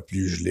sorti de là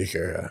plus gelé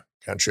que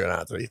quand je suis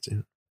rentré, tu sais.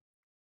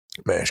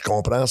 Mais je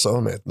comprends ça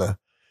maintenant.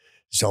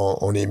 Si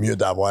on est mieux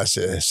d'avoir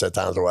cet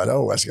endroit-là,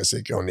 ou est-ce que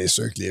c'est qu'on est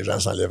sûr que les gens ne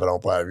s'enlèveront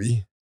pas à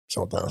vie? Ils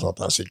sont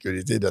en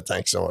sécurité de temps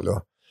qu'ils sont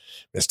là.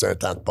 Mais c'est un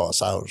temps de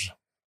passage.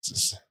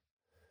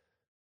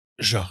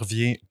 Je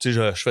reviens, tu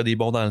sais, je fais des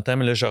bonds dans le temps,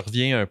 mais là, je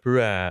reviens un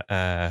peu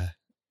à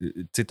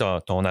tu sais,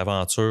 ton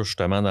aventure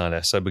justement dans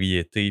la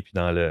sobriété puis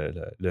dans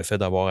le fait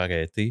d'avoir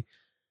arrêté.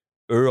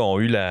 Eux ont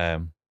eu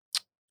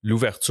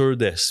l'ouverture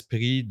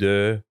d'esprit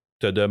de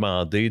te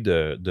demander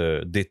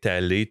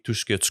d'étaler tout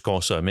ce que tu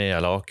consommais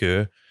alors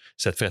que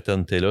cette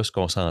fraternité-là se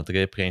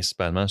concentrait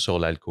principalement sur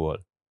l'alcool.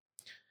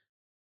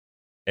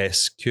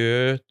 Est-ce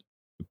que,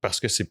 parce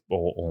que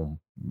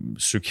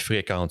ceux qui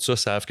fréquentent ça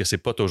savent que c'est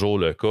pas toujours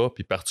le cas,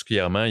 puis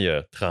particulièrement il y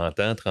a 30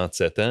 ans,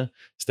 37 ans,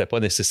 c'était pas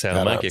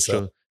nécessairement 47. Quelque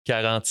chose...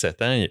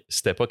 47 ans,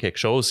 c'était pas quelque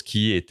chose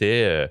qui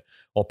était...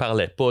 on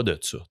parlait pas de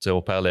ça.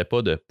 On parlait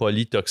pas de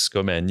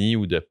polytoxicomanie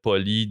ou de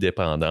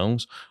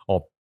polydépendance.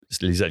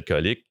 Les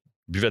alcooliques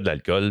buvaient de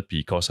l'alcool, puis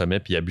ils consommaient,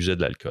 puis ils abusaient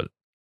de l'alcool.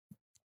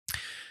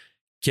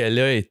 Quelle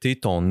a été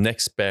ton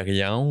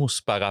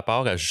expérience par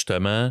rapport à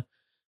justement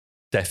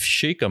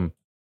t'afficher comme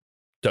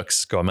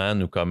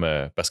toxicomane ou comme...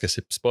 parce que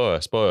c'est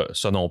pas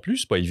ça non plus,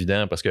 c'est pas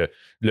évident, parce que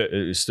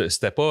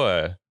c'était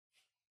pas...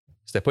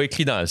 C'était pas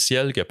écrit dans le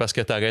ciel que parce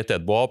que tu arrêtais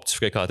de boire et tu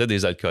fréquentais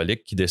des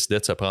alcooliques qui décidaient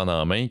de se prendre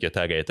en main, que tu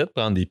arrêtais de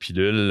prendre des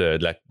pilules,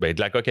 de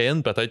la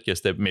cocaïne peut-être que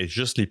c'était, mais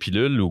juste les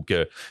pilules ou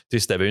que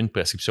si tu avais une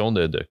prescription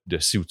de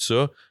ci ou de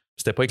ça,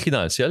 c'était pas écrit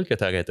dans le ciel que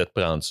tu arrêtais de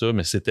prendre ça,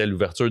 mais c'était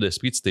l'ouverture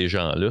d'esprit de ces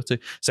gens-là. T'sais.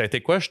 Ça a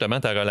été quoi justement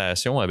ta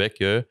relation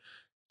avec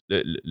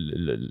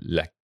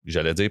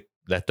j'allais dire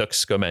la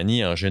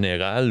toxicomanie en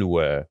général ou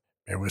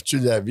Mais vois-tu,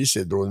 la vie,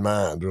 c'est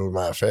drôlement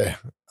fait.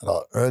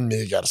 Alors, un de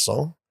mes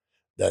garçons,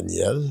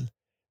 Daniel,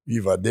 lui,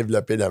 il va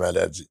développer la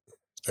maladie.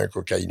 C'est un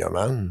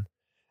cocaïnomane.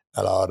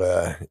 Alors,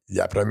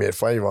 la première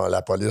fois,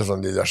 la police va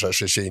venir le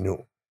chercher chez nous.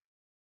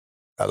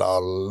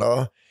 Alors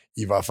là,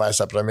 il va faire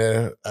sa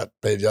première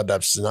période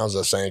d'abstinence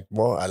de 5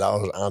 mois à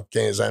l'âge entre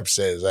 15 ans et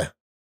 16 ans.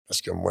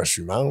 Parce que moi, je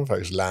suis membre,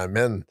 fait que je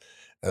l'emmène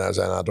dans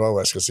un endroit où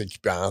est-ce que c'est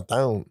qu'il peut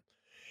entendre.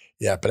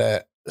 Et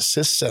après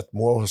 6-7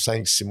 mois,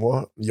 5-6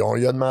 mois, il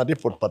a demandé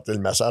pour porter le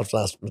message,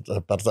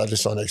 partager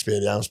son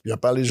expérience. Puis il a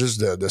parlé juste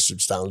de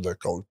substances, de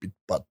coke, puis de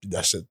pot, puis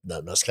d'acide,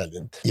 de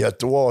mescaline. Il y a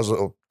trois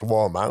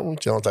membres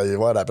qui ont allé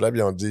voir après, puis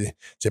ils ont dit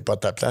c'est pas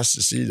ta place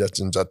ici, là,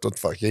 tu nous as tous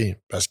fuckés.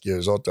 Parce que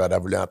les autres auraient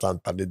voulu entendre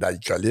parler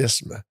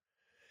d'alcoolisme.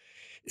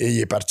 Et il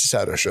est parti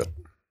sa rechute.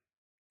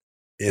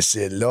 Et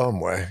c'est là,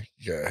 moi,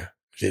 que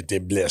j'ai été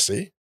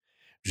blessé.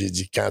 J'ai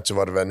dit quand tu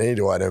vas revenir, il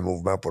doit y avoir un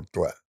mouvement pour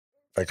toi.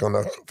 Fait qu'on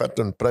a fait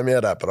une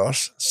première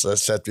approche,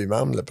 7-8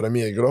 membres. Le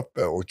premier groupe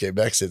au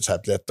Québec, ça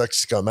s'appelait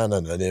Toxicomane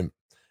Anonyme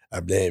à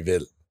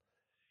Blainville,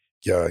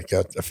 qui a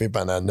fait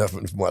pendant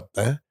 9 mois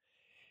de temps.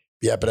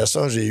 Puis après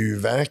ça, j'ai eu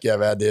vent qu'il y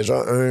avait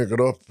déjà un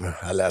groupe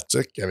à la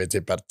TUC qui avait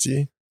été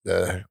parti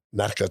de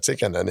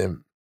Narcotiques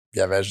Anonymes. Puis il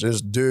y avait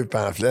juste 2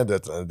 pamphlets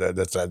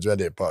de traduits à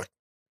l'époque.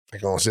 Fait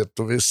qu'on s'est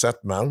retrouvés 7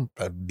 membres,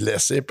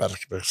 blessés parce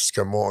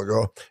que mon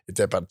gars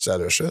était parti à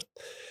la chute.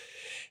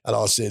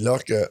 Alors, c'est là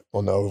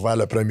qu'on a ouvert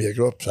le premier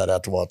groupe à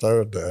la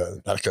Trois-Heures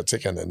de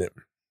Narcotiques Anonymes.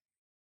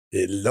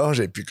 Et là,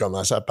 j'ai pu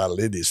commencer à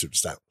parler des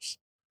substances,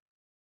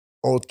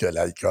 autres que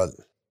l'alcool.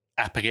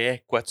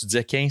 Après, quoi, tu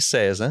disais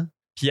 15-16 ans?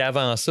 Puis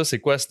avant ça, c'est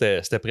quoi?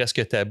 C'était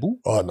presque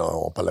tabou? Ah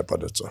non, on parlait pas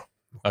de ça.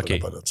 On parlait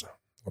pas de ça.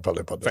 On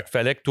parlait pas de ça. Fait qu'il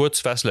fallait que toi,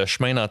 tu fasses le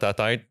chemin dans ta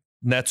tête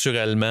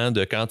naturellement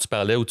de quand tu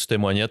parlais ou tu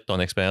témoignais de ton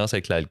expérience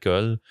avec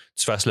l'alcool,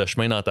 tu fasses le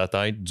chemin dans ta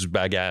tête du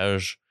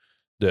bagage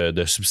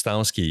de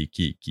substances qui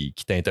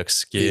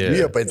t'intoxiquaient. Et lui,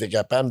 il n'a pas été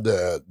capable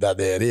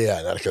d'adhérer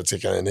à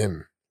Narcotiques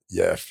Anonymes.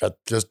 Il a fait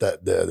plus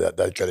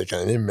d'alcooliques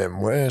anonymes, mais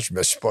moi, je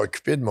me suis pas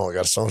occupé de mon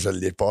garçon. Je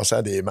l'ai passé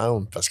à des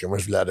membres parce que moi,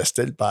 je voulais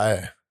rester le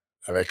père.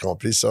 J'avais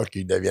compris ça,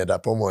 qu'il ne deviendra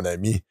pas mon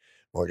ami,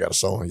 mon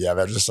garçon. Il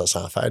avait juste à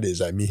s'en faire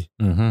des amis.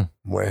 Mm-hmm.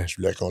 Moi, je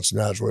voulais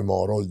continuer à jouer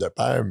mon rôle de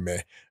père,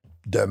 mais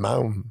de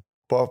membre,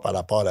 pas par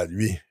rapport à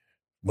lui.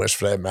 Moi, je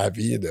ferais ma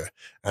vie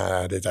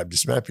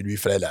d'établissement, puis lui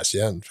ferait la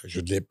sienne. Fait que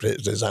je les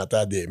présentais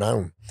à des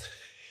membres.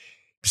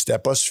 Puis c'était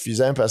pas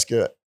suffisant parce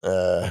que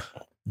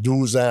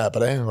 12 ans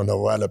après, on a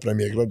ouvert le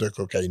premier groupe de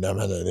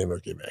cocaïnomanes anonymes au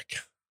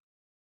Québec.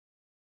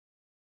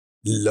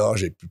 Là,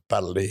 j'ai pu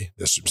parler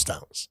de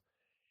substances.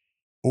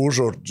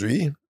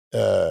 Aujourd'hui,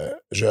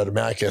 je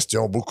remets en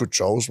question beaucoup de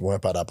choses, moi,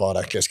 par rapport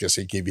à qu'est-ce que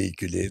c'est qui est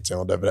véhiculé. T'sais,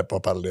 on ne devrait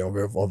pas parler. On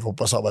ne veut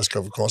pas savoir ce que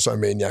vous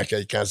consommez ni à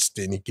quelle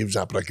quantité ni qui vous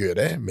en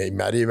procurait, mais il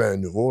m'arrive un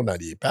nouveau dans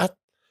les pattes.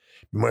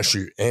 Moi, je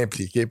suis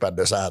impliqué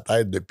par-dessus la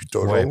tête depuis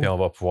toujours. Oui, puis on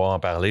va pouvoir en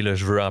parler. Là.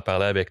 Je veux en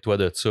parler avec toi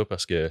de ça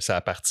parce que ça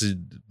a parti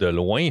de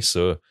loin,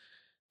 ça.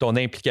 Ton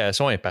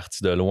implication est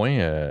partie de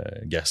loin,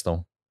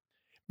 Gaston.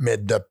 Mais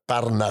de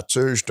par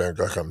nature, je suis un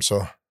gars comme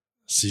ça.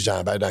 Si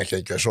j'embarque dans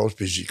quelque chose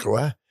puis j'y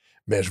crois,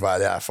 mais je vais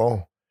aller à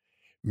fond.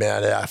 Mais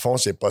aller à fond,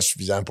 c'est pas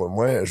suffisant pour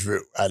moi. Je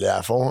veux aller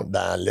à fond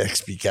dans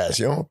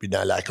l'explication puis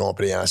dans la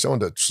compréhension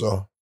de tout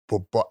ça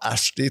pour pas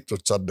acheter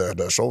toutes sortes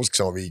de choses qui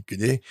sont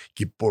véhiculées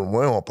qui, pour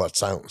moi, n'ont pas de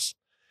sens.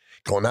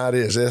 Qu'on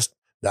enregistre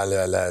dans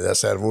le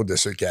cerveau de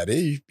ceux qui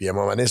arrivent, puis à un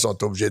moment donné, ils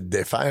sont obligés de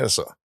défaire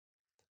ça.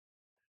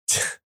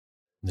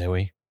 Mais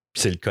oui.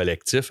 Puis c'est le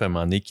collectif, à un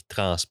moment donné, qui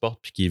transporte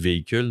puis qui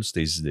véhicule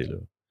ces idées-là.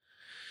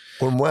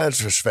 Pour moi,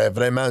 je fais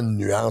vraiment une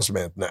nuance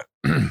maintenant.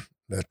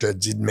 Je te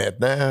dis de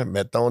maintenant,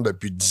 mettons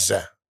depuis 10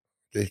 ans.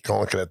 Et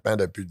concrètement,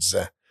 depuis 10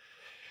 ans.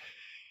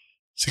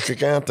 C'est que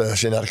quand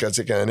chez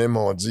Narcotiques Anonymes,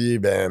 on dit,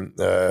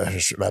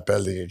 je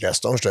m'appelle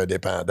Gaston, je suis un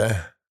dépendant.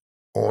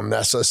 On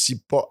n'associe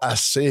pas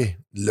assez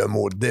le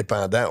mot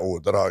dépendant aux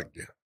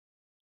drogues.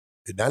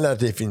 Et dans la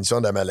définition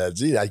de la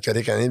maladie,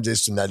 l'alcoolique anonyme dit que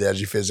c'est une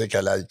allergie physique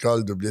à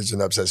l'alcool doublée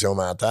d'une obsession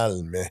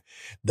mentale. Mais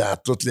dans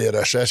toutes les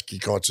recherches qui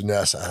continuent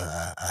à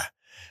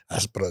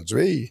se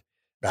produire,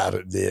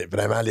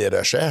 vraiment les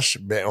recherches,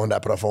 on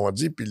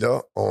approfondit, puis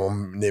là,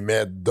 on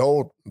émet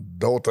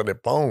d'autres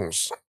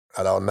réponses.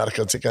 Alors,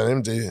 Narcotiques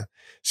Anonymes dit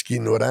ce qui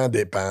nous rend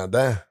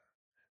dépendants,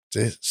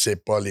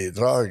 c'est pas les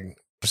drogues,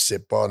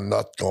 c'est pas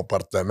notre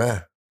comportement.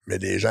 Mais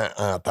les gens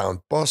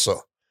n'entendent pas ça.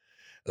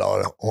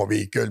 Alors, on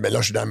véhicule, mais là,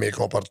 je suis dans mes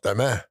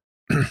comportements.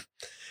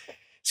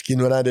 Ce qui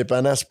nous rend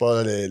dépendants, c'est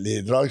pas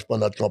les drogues, c'est pas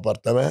notre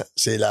comportement,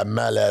 c'est la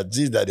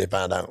maladie de la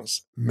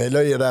dépendance. Mais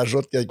là, il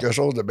rajoute quelque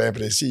chose de bien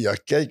précis. Il y a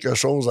quelque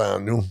chose en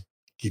nous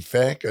qui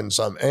fait que nous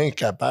sommes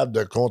incapables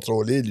de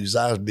contrôler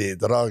l'usage des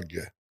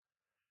drogues.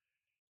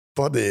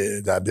 pas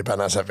de la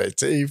dépendance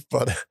affective,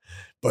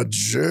 pas du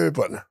jeu,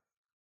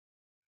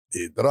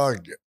 des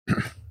drogues.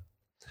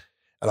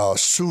 Alors,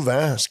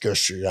 souvent, ce que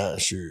je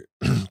suis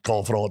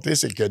confronté,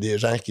 c'est qu'il y a des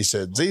gens qui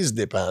se disent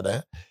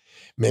dépendants,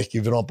 mais qui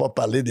ne voudront pas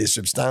parler des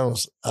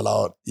substances.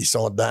 Alors, ils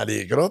sont dans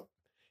les groupes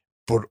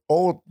pour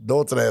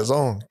d'autres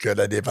raisons que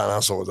la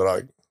dépendance aux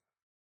drogues.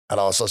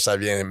 Alors, ça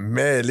vient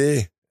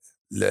mêler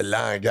le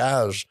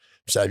langage,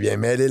 puis ça vient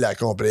mêler la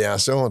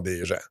compréhension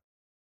des gens.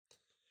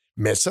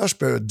 Mais ça, je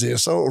peux te dire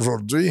ça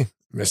aujourd'hui.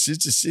 Mais si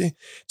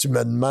tu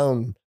me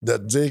demandes de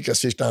te dire que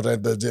ce que je suis en train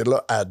de te dire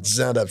là à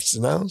 10 ans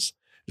d'abstinence,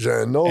 j'ai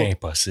un autre.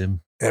 Impossible.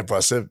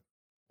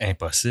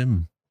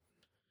 Impossible.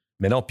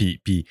 Mais non,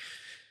 puis tu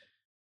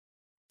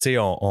sais,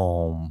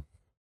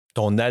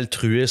 ton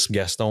altruisme,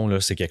 Gaston, là,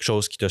 c'est quelque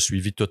chose qui t'a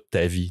suivi toute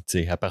ta vie.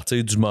 T'sais. À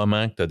partir du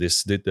moment que tu as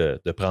décidé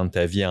de prendre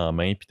ta vie en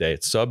main puis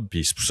d'être sobre,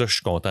 puis c'est pour ça que je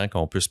suis content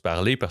qu'on puisse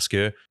parler parce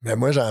que... Mais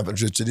moi,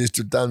 j'utilise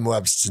tout le temps le mot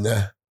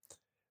abstinent.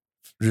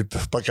 Je ne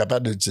suis pas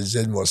capable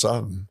d'utiliser le mot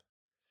sobre.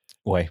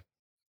 Oui.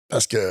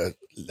 Parce que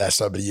la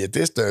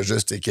sobriété, c'est un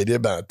juste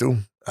équilibre en tout.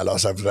 Alors,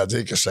 ça voudrait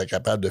dire que je serais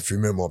capable de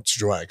fumer mon petit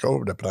joint à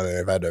coke, de prendre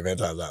un verre de vin de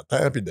temps en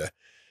temps, puis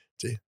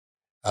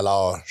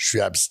Alors, je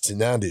suis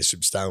abstinent des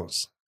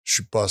substances. Je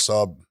suis pas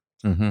sobre.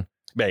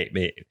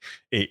 Mm-hmm.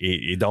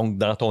 Et donc,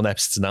 dans ton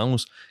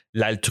abstinence,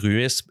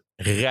 l'altruisme,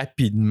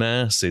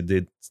 rapidement, ça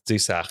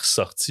a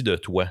ressorti de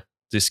toi.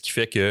 Ce qui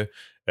fait que,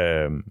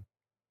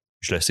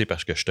 je le sais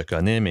parce que je te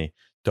connais, mais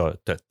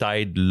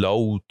t'aides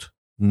l'autre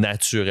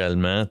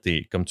naturellement.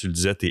 Comme tu le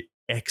disais, tu es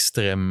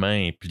extrêmement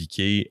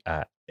impliqué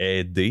à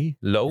aider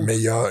l'autre. Mais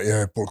il y a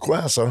un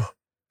pourquoi, ça.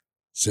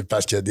 C'est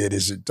parce qu'il y a des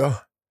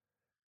résultats.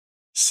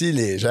 Si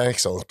les gens qui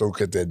sont autour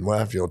de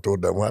moi, puis autour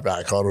de moi, puis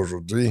encore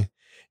aujourd'hui,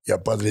 il n'y a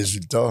pas de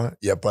résultats,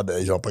 ils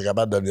ne sont pas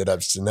capables de devenir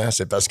abstinents,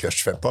 c'est parce que je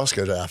ne fais pas ce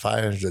que j'ai à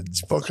faire, je ne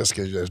dis pas ce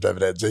que je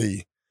devrais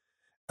dire.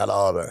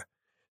 Alors,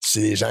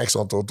 si les gens qui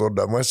sont autour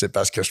de moi, c'est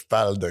parce que je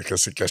parle de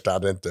ce que je suis en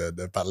train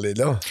de parler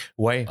là.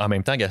 Oui, en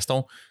même temps,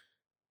 Gaston,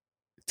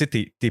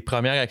 tes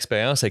premières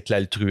expériences avec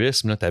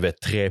l'altruisme, tu avais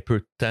très peu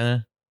de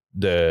temps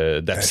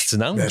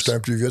d'abstinence. Ben, je suis un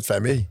plus vieux de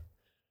famille.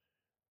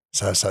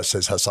 Ça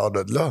sort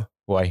de là.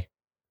 Oui.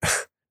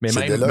 Mais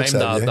même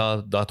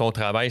dans ton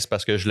travail, c'est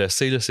parce que je le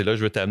sais, là, c'est là que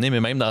je veux t'amener, mais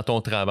même dans ton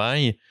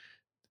travail,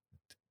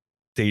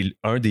 tu es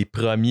un des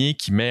premiers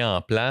qui met en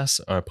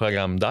place un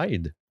programme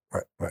d'aide.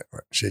 Oui.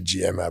 Chez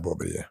GM à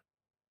Beaubriand.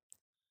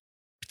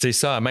 Tu sais,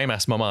 ça, même à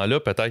ce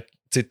moment-là, peut-être,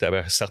 tu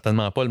n'avais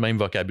certainement pas le même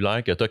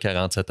vocabulaire que tu as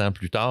 47 ans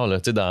plus tard,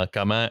 là, dans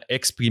comment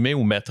exprimer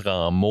ou mettre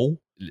en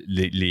mots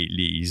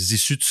les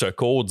issues de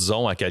secours,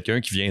 disons, à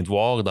quelqu'un qui vient te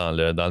voir dans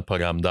le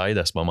programme d'aide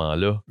à ce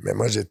moment-là. Mais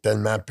moi, j'ai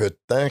tellement peu de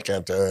temps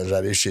quand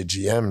j'allais chez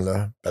GM,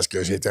 là, parce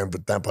que j'ai été un bout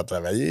de temps pas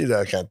travailler,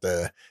 là, quand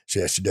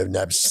je suis devenu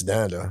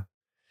abstinent, là.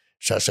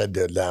 Je cherchais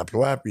de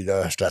l'emploi, puis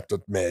là, j'étais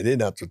tout mêlé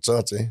dans tout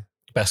ça, tu sais.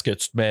 Parce que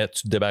tu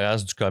te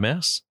débarrasses du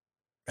commerce?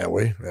 Ben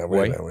oui.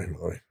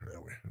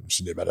 Je me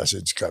suis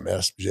débarrassé du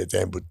commerce, puis j'ai été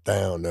un bout de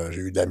temps,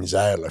 j'ai eu de la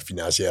misère, là,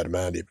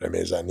 financièrement, les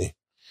premières années.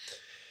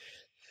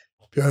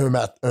 Puis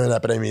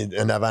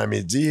un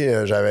avant-midi,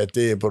 j'avais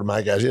été pour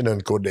m'engager dans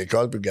une cour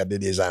d'école pour garder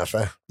des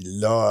enfants. Puis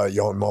là, ils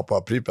ne m'ont pas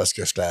pris parce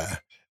que je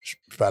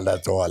parlais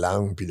trop la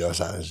langue, puis là,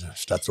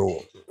 j'étais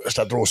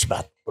trop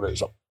smart pour eux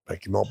autres. Fait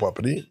qu'ils m'ont pas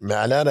pris. Mais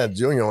à la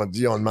radio, ils ont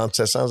dit on demande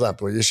 700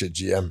 employés chez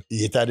GM.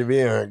 Il est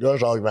arrivé un gars,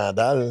 Jacques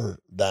Vandal,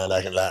 dans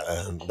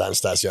le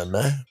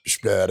stationnement, puis je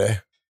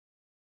pleurais.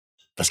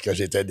 Parce que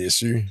j'étais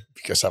déçu,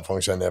 puis que ça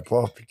fonctionnait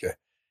pas, puis que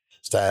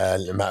je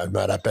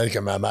me rappelle que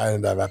ma mère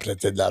m'avait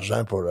prêté de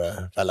l'argent pour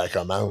faire la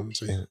commande,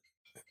 tu sais.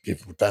 Puis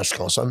pourtant, je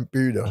consomme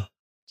plus, là.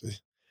 Tu sais.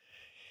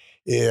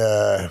 Et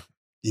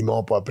ils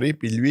m'ont pas pris.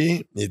 Puis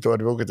lui, il est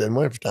arrivé au côté de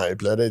moi, puis il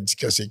pleurait, il dit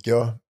qu'est-ce qu'il y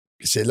a.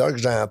 Puis c'est là que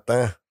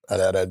j'entends à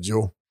la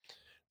radio.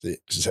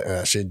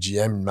 Chez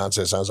GM, il demande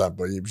 700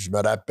 employés. Puis je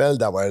me rappelle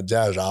d'avoir dit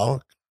à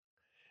Jacques,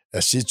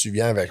 si tu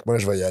viens avec moi,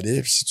 je vais y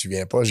aller. Puis si tu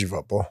viens pas, j'y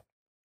vais pas.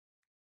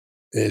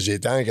 Et j'ai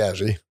été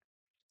engagé.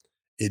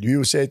 Et lui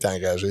aussi a été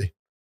engagé.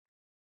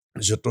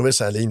 J'ai trouvé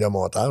sa ligne de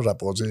montage à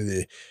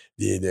produire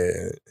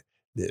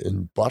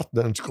une porte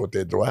là, du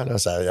côté droit. Là,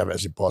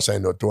 j'ai passé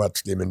un auto à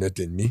toutes les minutes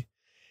et demie.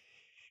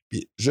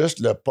 Puis juste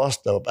le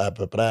poste à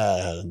peu près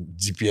à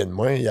 10 pieds de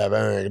moi, il y avait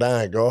un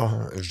grand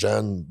gars,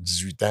 jeune,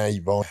 18 ans,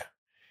 Yvon.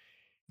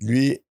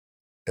 Lui,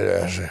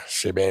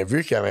 j'ai bien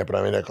vu qu'il avait un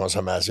problème de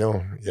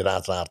consommation. Il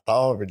rentre en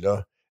retard, puis là, à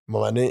un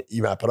moment donné,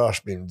 il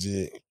m'approche, puis il me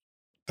dit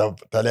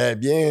t'as l'air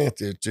bien,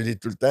 tu lis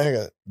tout le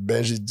temps.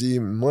 Ben, j'ai dit,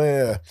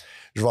 moi,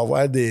 je vais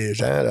voir des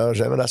gens, là,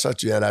 j'aimerais ça que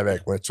tu viennes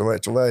avec moi. Tu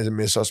vas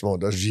aimer ça, ce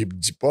monde-là. Je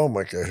dis pas,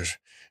 moi, que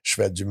je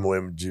fais du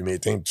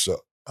meeting, tout ça.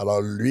 Alors,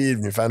 lui, il est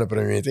venu faire le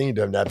premier meeting, il est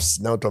devenu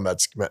abstinent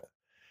automatiquement.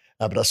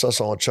 Après ça,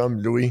 son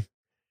chum, Louis,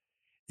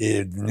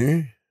 est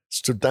venu.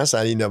 C'est tout le temps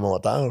sa ligne de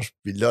montage.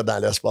 Puis là, dans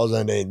l'espace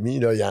d'un an et demi,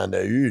 là, il y en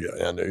a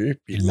eu.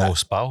 Puis le mot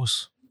se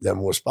passe. Le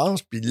mot se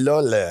passe. Puis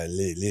là,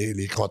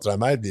 les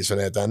contremaîtres, les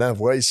surintendants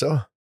voient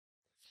ça.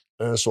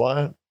 Un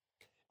soir,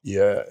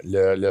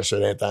 le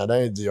surintendant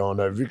il dit on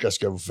a vu ce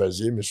que vous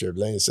faisiez, M.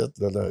 Blanc, ici,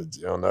 là, il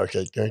dit, on a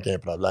quelqu'un qui a un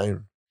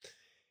problème.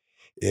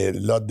 Et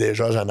là,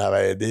 déjà, j'en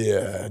avais aidé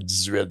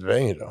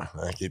 18-20, là,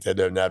 hein, qui étaient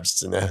devenus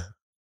abstinents.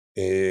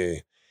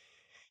 Et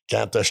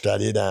quand je suis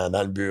allé dans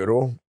le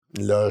bureau,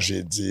 là,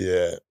 j'ai dit,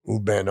 ou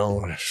ben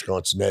non, je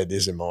continue à aider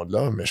ces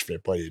mondes-là, mais je fais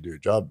pas les deux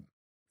jobs.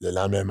 Le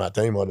lendemain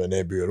matin, ils m'ont donné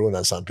un bureau dans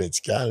le centre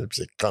médical,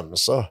 puis c'est comme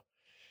ça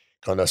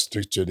qu'on a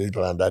structuré le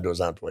programme d'aide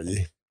aux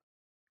employés.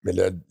 Mais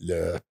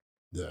le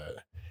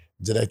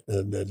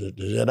le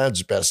gérant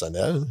du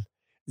personnel,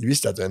 lui,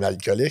 c'était un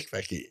alcoolique,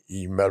 fait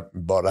qu'il me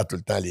barrait tout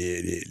le temps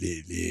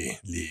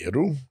les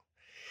roues.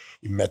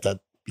 Il me mettait,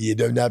 puis il est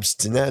devenu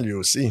abstinent, lui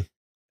aussi,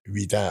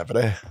 8 ans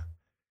après.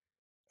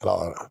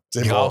 Alors, tu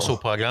sais, Grâce au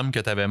programme que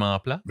tu avais mis en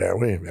place? Ben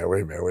oui, ben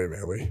oui, ben oui,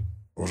 ben oui.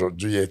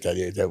 Aujourd'hui, il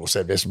était au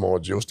service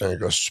mondial, c'est un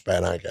gars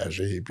super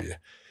engagé, puis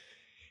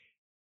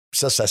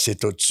ça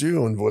s'est au-dessus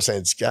au niveau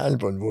syndical,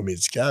 puis au niveau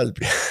médical,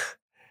 puis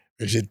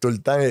j'ai tout le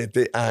temps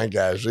été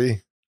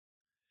engagé.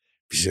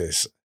 Puis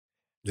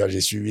là,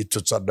 j'ai suivi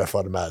toutes sortes de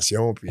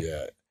formations, puis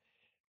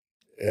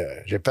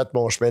j'ai fait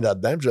mon chemin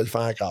là-dedans, puis je le fais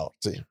encore,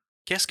 tu sais.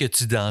 Qu'est-ce que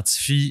tu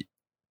identifies?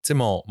 Tu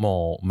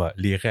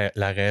sais,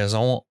 la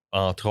raison,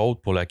 entre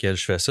autres, pour laquelle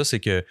je fais ça, c'est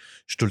que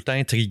je suis tout le temps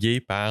intrigué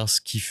par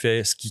ce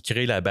qui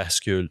crée la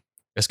bascule.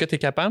 Est-ce que tu es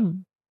capable,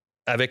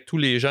 avec tous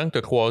les gens que tu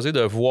as croisés, de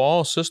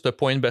voir ça, ce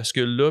point de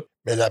bascule-là?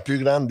 Mais la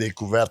plus grande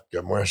découverte que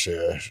moi,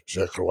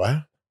 je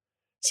crois,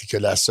 c'est que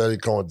la seule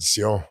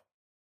condition,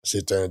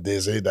 c'est un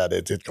désir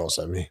d'arrêter de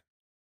consommer.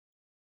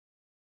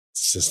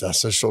 C'est la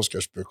seule chose que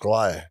je peux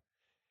croire.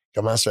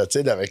 Comment se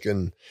fait-il avec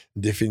une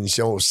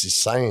définition aussi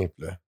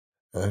simple,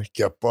 hein,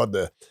 qu'il n'y a pas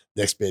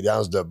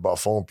d'expérience de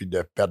bas-fond, puis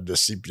de perte de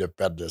ci, puis de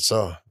perte de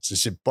ça?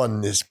 C'est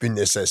plus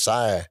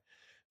nécessaire,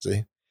 tu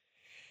sais.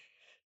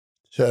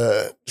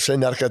 Chez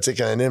Narcotique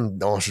Anonyme,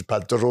 donc je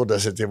parle toujours de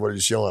cette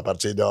évolution à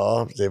partir de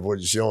là, cette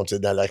évolution, tu sais,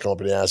 dans la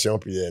compréhension,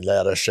 puis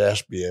la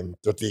recherche, puis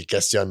tous les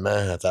questionnements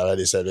à travers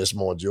les services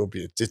mondiaux,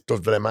 puis tu sais,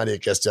 tous vraiment les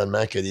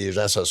questionnements que les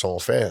gens se sont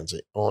faits, tu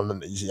sais.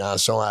 Ils en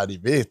sont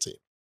arrivés, tu sais,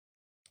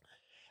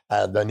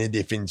 à donner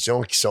des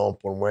définitions qui sont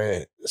pour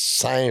moi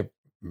simples,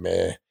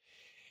 mais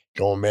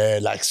qu'on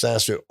met l'accent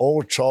sur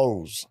autre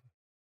chose.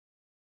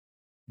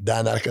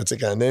 Dans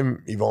Narcotique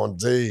Anonyme, ils vont te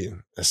dire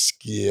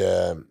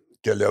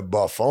que le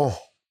bas fond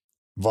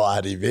va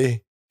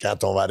arriver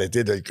quand on va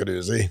arrêter de le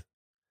creuser.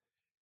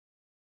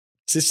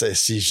 Tu sais,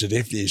 si je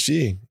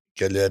réfléchis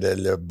que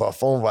le bas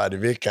fond va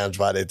arriver quand je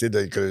vais arrêter de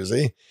le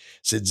creuser,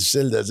 c'est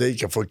difficile de dire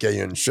qu'il faut qu'il y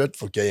ait une chute, il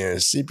faut qu'il y ait un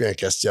si, puis un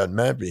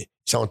questionnement, puis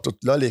ils sont tous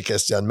là, les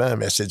questionnements,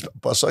 mais c'est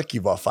pas ça qui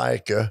va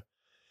faire que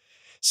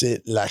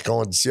c'est la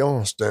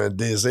condition, c'est un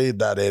désir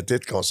d'arrêter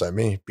de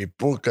consommer. Puis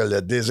pour que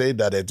le désir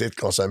d'arrêter de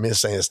consommer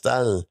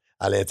s'installe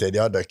à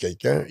l'intérieur de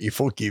quelqu'un, il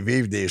faut qu'il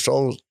vive des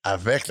choses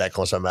avec la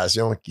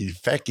consommation qui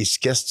fait qu'il se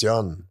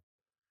questionne.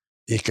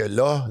 Et que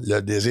là,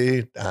 le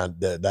désir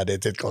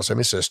d'arrêter de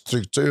consommer se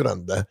structure en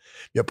dedans.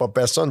 Il n'y a pas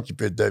personne qui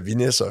peut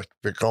deviner ça, qui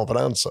peut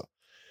comprendre ça.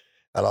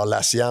 Alors,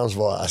 la science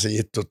va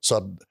essayer toutes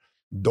sortes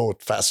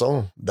d'autres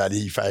façons d'aller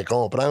y faire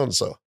comprendre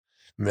ça.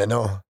 Mais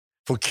non,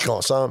 il faut qu'il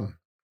consomme,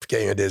 puis qu'il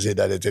y ait un désir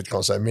d'arrêter de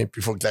consommer,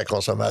 puis il faut que la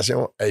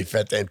consommation ait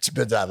fait un petit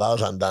peu de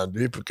lavage en dedans de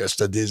lui pour que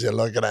ce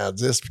désir-là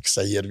grandisse, puis que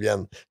ça y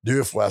revienne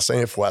 2 fois,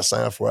 5 fois,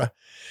 100 fois.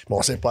 Mais on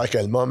ne sait pas à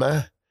quel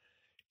moment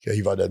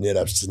qu'il va devenir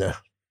abstinent.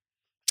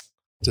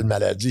 C'est une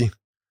maladie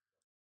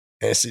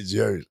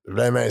insidieuse,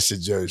 vraiment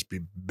insidieuse, puis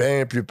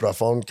bien plus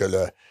profonde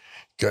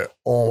que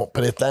on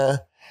prétend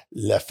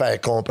le faire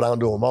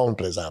comprendre au monde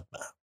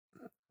présentement.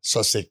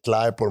 Ça, c'est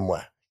clair pour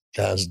moi.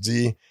 Quand je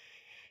dis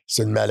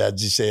c'est une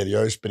maladie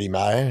sérieuse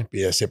primaire,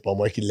 puis c'est pas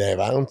moi qui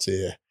l'invente,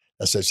 c'est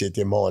la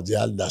Société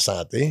mondiale de la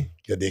santé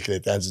qui a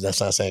décrété en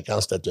 1950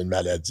 que c'était une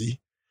maladie.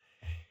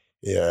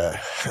 Et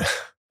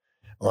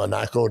on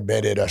a encore bien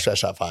des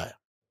recherches à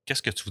faire.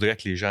 Qu'est-ce que tu voudrais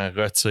que les gens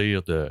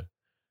retirent de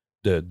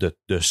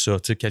ça?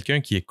 Tu sais,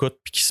 quelqu'un qui écoute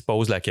puis qui se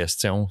pose la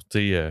question,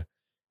 tu sais,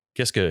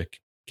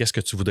 qu'est-ce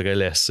que tu voudrais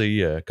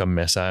laisser comme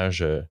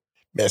message?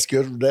 Mais ce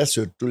que je voudrais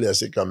surtout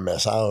laisser comme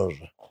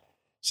message,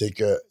 c'est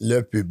que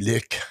le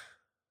public,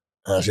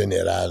 en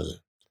général,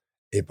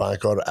 n'est pas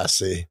encore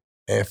assez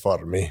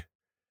informé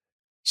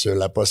sur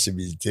la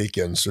possibilité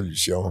qu'il y a une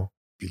solution,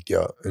 puis qu'il y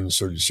a une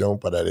solution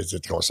pour arrêter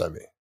de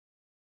consommer.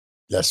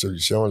 La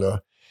solution,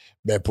 là,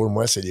 ben pour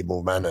moi, c'est les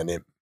mouvements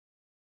anonymes.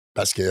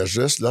 Parce que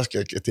juste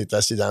lorsque tu es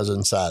assis dans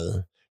une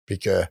salle, puis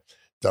que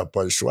tu n'as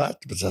pas le choix,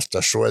 tu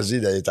as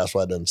choisi d'aller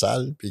t'asseoir dans une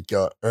salle, puis qu'il y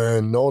a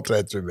un autre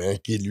être humain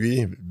qui,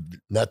 lui,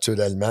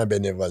 naturellement,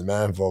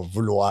 bénévolement, va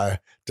vouloir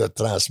te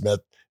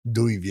transmettre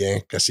d'où il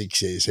vient, qu'est-ce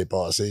qui s'est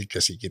passé,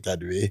 qu'est-ce qui est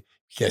arrivé,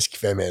 qu'est-ce qu'il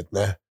fait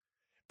maintenant,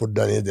 pour te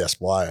donner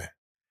d'espoir.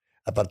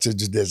 À partir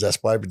du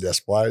désespoir puis de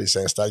l'espoir, il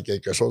s'installe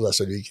quelque chose à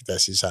celui qui est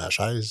assis sur la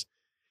chaise,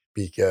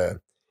 puis qu'il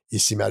ne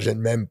s'imagine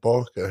même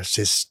pas que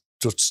c'est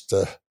tout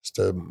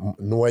ce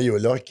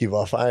noyau-là qui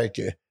va faire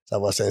que ça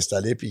va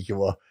s'installer, puis qui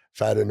va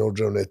faire une autre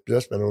journée de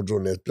plus, puis une autre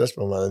journée de plus, puis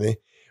à un moment donné,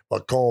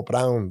 va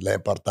comprendre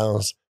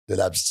l'importance de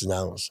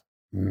l'abstinence.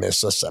 Mais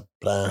ça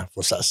prend,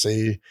 faut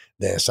s'asseoir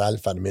dans une salle,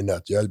 fermer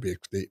notre gueule, puis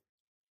écouter.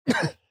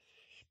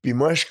 Puis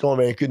moi, je suis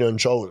convaincu d'une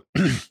chose,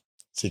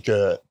 c'est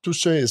que tous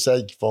ceux et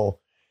celles qui font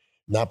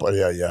Non,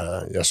 il y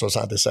a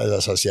 76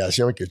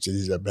 associations qui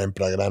utilisent le même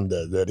programme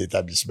de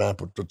rétablissement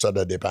pour toutes sortes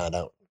de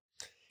dépendances.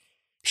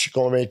 Je suis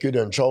convaincu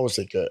d'une chose,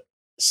 c'est que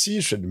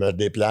si je me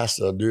déplace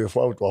là, 2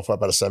 fois ou 3 fois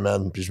par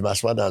semaine, puis je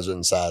m'assois dans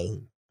une salle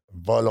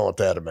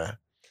volontairement,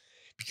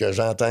 puis que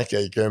j'entends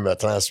quelqu'un me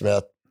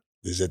transmettre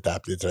des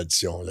étapes, les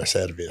traditions, le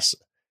service,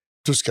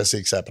 tout ce que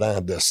c'est que ça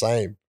prend de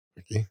simple,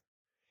 OK?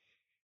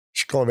 Je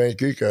suis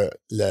convaincu que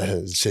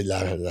c'est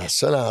la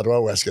seule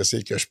endroit où est-ce que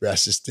c'est que je peux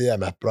assister à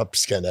ma propre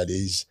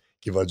psychanalyse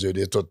qui va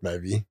durer toute ma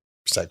vie,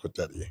 puis ça coûte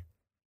rien.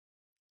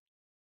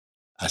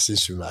 Assis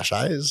sur ma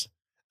chaise,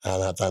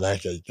 en entendant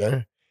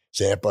quelqu'un,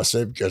 c'est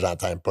impossible que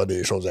j'entende pas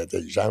des choses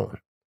intelligentes.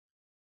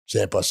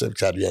 C'est impossible que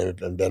ça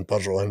ne vienne pas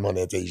rejoindre mon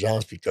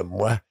intelligence, puis comme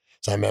moi,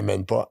 ça ne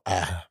m'amène pas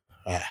à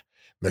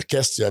me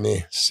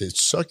questionner. C'est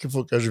ça qu'il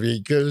faut que je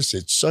véhicule?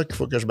 C'est ça qu'il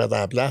faut que je mette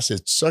en place?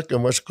 C'est ça que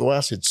moi je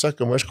crois? C'est ça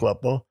que moi je crois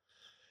pas?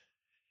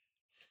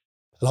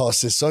 Alors,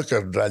 c'est ça que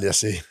je voudrais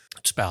laisser.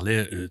 Tu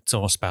parlais,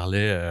 on se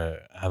parlait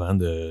avant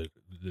il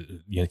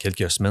y a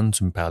quelques semaines,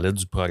 tu me parlais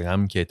du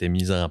programme qui a été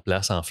mis en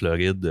place en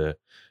Floride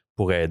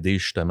pour aider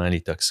justement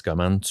les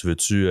toxicomanes. Tu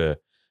veux-tu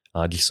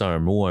en glisser un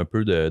mot un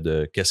peu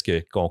de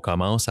qu'est-ce qu'on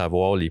commence à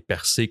voir, les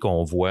percées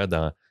qu'on voit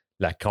dans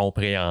la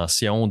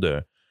compréhension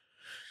de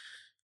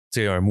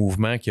un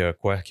mouvement qui a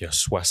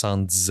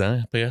 70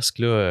 ans presque,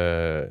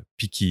 là,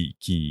 puis qui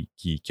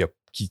a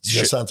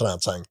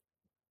 1935.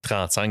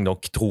 35,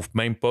 donc qui trouve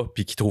même pas,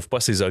 puis qui trouve pas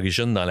ses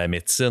origines dans la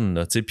médecine,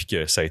 là, puis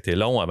que ça a été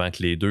long avant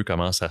que les deux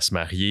commencent à se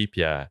marier,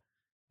 puis à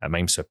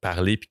même se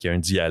parler, puis qu'il y a un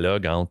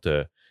dialogue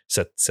entre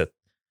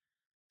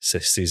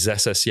ces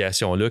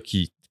associations-là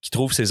qui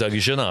trouvent ses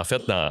origines en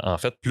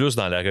fait plus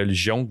dans la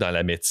religion que dans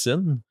la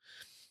médecine,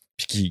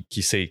 puis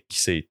qui s'est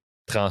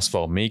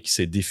transformé, qui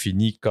s'est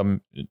défini comme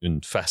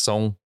une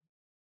façon,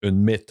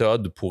 une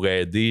méthode pour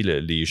aider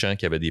les gens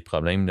qui avaient des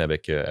problèmes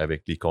avec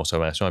les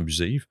consommations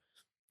abusives,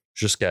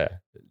 jusqu'à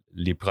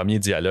les premiers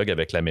dialogues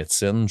avec la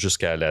médecine,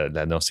 jusqu'à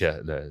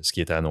ce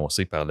qui était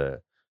annoncé par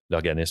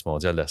l'Organisme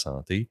mondial de la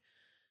santé.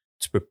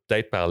 Tu peux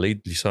peut-être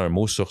glisser un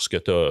mot sur ce que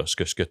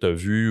tu as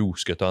vu ou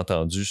ce que tu as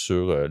entendu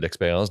sur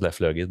l'expérience de la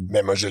Floride.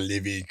 Mais moi, je l'ai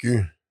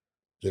vécu.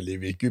 Je l'ai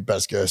vécu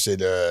parce que c'est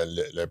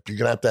le plus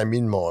grand ami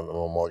de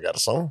mon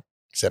garçon,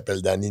 qui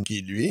s'appelle Danny,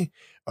 qui, lui,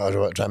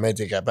 n'a jamais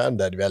été capable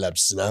d'arriver à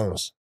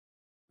l'abstinence.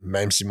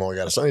 Même si mon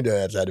garçon, il doit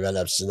être arrivé à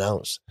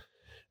l'abstinence.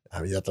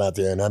 Il a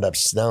 31 ans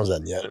d'abstinence,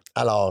 Daniel.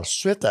 Alors,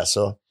 suite à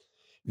ça,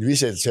 lui,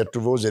 s'est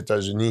retrouvé aux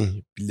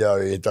États-Unis, puis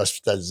là, il est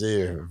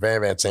hospitalisé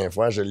 20-25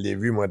 fois. Je l'ai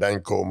vu, moi, dans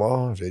le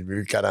coma. J'ai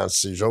vu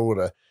 46 jours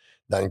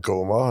dans le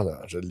coma.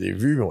 Là. Je l'ai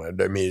vu, moi,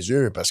 de mes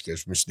yeux, parce que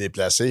je me suis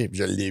déplacé, puis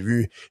je l'ai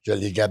vu. Je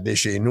l'ai gardé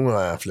chez nous,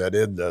 en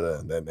Floride,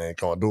 dans un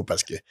condo,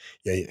 parce que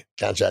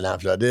quand j'allais en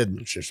Floride,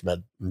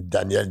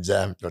 Daniel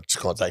disait, « Tu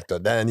contactes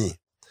Danny. »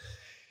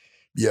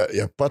 Il n'y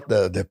a pas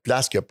de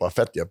place qu'il n'a pas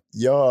faite.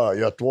 Il y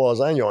a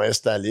 3 ans, ils ont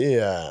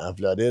installé en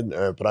Floride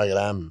un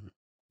programme.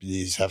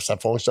 Puis ça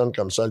fonctionne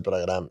comme ça, le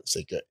programme.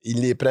 C'est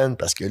qu'ils les prennent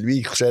parce que lui,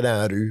 il couchait dans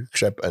la rue.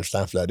 J'étais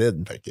en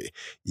Floride. Fait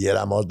il les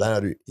ramasse dans la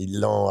rue. Ils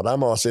l'ont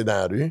ramassé dans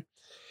la rue.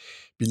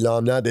 Puis ils l'ont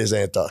emmené à des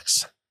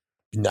intox.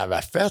 Puis il en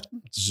avait fait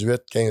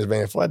 18, 15,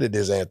 20 fois des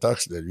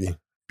désintox de lui.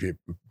 Puis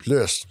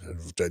plus.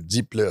 Je te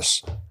dis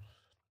plus.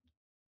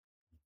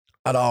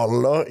 Alors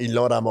là, ils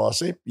l'ont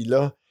ramassé. Puis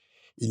là,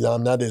 ils l'ont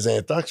emmené à des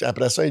intox.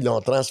 Après ça, ils l'ont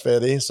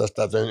transféré. Ça,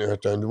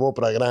 c'était un nouveau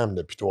programme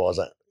depuis 3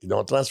 ans. Ils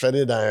l'ont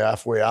transféré dans un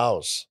halfway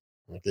house.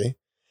 OK?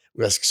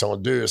 Où est-ce qu'ils sont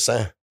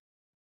 200?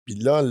 Puis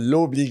là,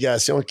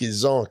 l'obligation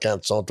qu'ils ont quand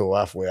ils sont au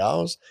halfway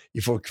house,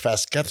 il faut qu'ils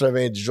fassent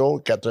 90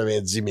 jours,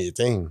 90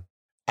 meetings,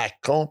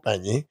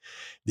 accompagnés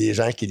des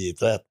gens qui les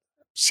traitent.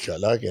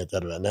 Psychologues,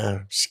 intervenants,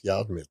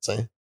 psychiatres,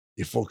 médecins.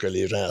 Il faut que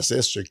les gens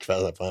assistent, ceux qui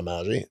fassent à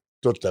manger,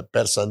 tout le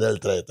personnel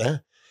traitant.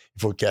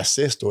 Il faut qu'ils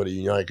assistent aux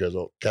réunions avec eux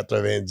autres.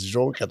 90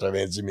 jours,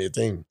 90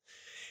 meetings.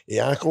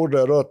 Et en cours de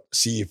route,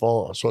 s'ils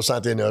font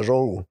 61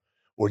 jours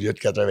au lieu de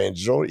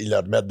 90 jours, ils le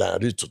remettent dans la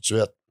rue tout de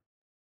suite.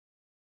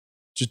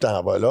 Tu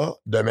t'en vas là,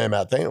 demain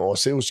matin, on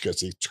sait où est-ce que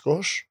tu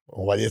couches,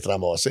 on va aller te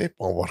ramasser, puis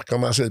on va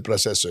recommencer le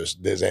processus.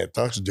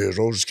 Désintox, 2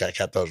 jours jusqu'à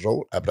 14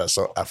 jours, après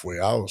ça, halfway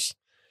house.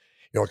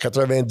 Ils ont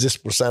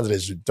 90 de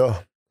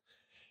résultats.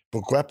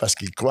 Pourquoi? Parce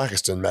qu'ils croient que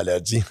c'est une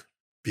maladie,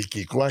 puis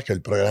qu'ils croient que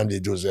le programme des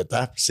 12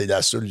 étapes, c'est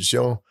la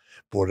solution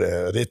pour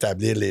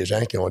rétablir les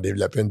gens qui ont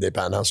développé une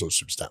dépendance aux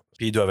substances.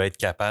 Puis ils doivent être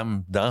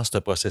capables, dans ce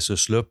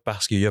processus-là,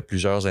 parce qu'il y a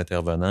plusieurs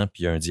intervenants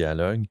puis il y a un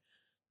dialogue,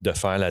 de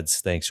faire la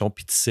distinction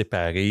puis de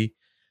séparer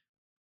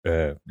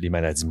les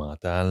maladies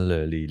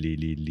mentales,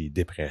 les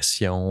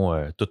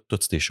dépressions,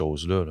 toutes ces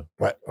choses-là. Là,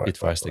 ouais, et de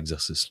faire cet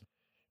exercice-là.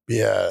 Puis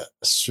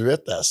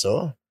suite à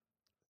ça,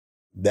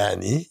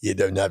 Danny, il est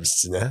devenu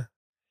abstinent.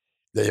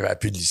 Là, il n'y avait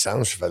plus de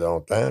licence, ça fait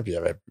longtemps, puis il y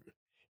avait plus.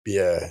 Puis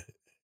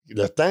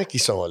le temps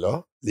qu'ils sont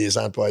là, les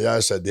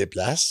employeurs se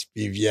déplacent,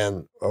 puis ils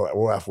viennent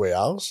au halfway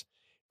house,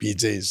 puis ils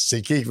disent,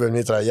 c'est qui veut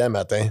venir travailler un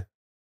matin?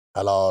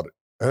 Alors,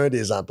 un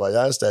des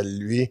employeurs, c'était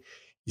lui,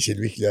 c'est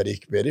lui qui l'a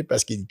récupéré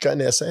parce qu'il le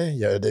connaissait,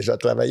 il a déjà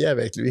travaillé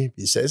avec lui,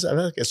 puis il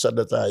savait quelle sorte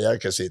de travailleur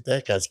que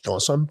c'était quand il ne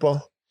consomme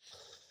pas.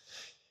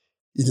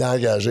 Il l'a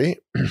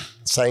engagé.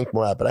 5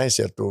 mois après, il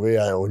s'est retrouvé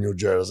au New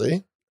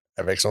Jersey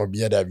avec son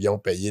billet d'avion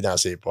payé dans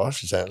ses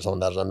poches,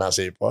 son argent dans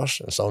ses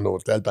poches, son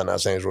hôtel pendant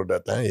 5 jours de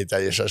temps. Il est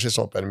allé chercher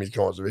son permis de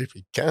conduire.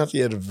 Puis quand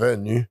il est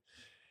revenu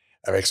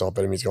avec son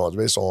permis de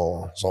conduire,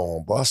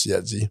 son boss, il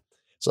a dit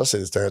 « Ça,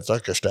 c'est un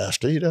truck que je t'ai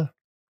acheté, là.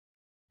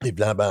 Les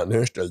blancs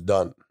bannieux, je te le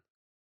donne.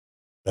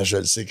 Ben, je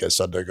le sais quelle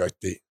sorte de gars que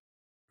t'es.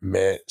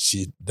 Mais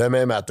si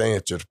demain matin,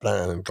 tu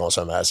reprends une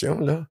consommation,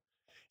 là,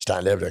 je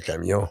t'enlève le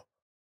camion. »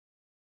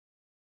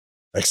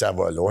 Fait que ça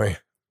va loin.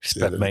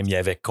 Même il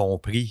avait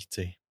compris,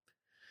 tu sais.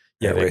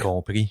 Il avait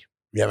compris.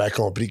 Il avait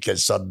compris quelle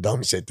sorte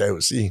d'homme c'était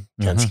aussi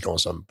quand il ne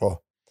consomme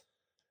pas.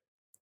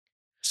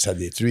 Ça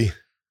détruit.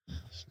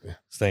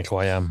 C'est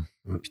incroyable.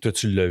 Puis toi,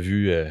 tu l'as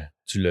vu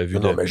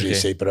Non, mais j'ai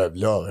ces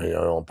preuves-là.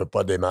 On ne peut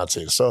pas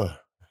démentir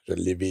ça. Je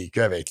l'ai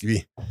vécu avec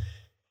lui.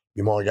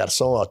 Puis mon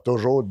garçon a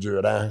toujours,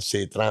 durant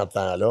ces 30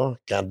 ans-là,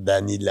 quand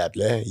Danny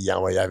l'appelait, il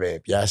envoyait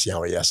 20$, il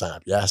envoyait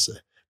 100$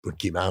 pour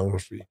qu'il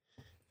mange. Puis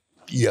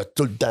il a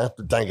tout le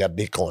temps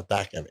gardé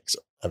contact avec ça,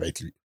 avec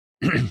lui.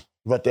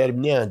 Je vais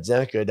terminer en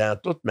disant que dans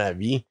toute ma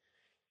vie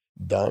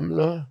d'homme,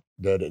 là,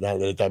 dans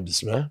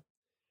l'établissement,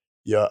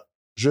 il y a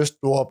juste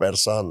 3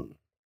 personnes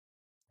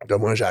que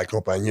moi j'ai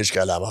accompagnées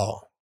jusqu'à la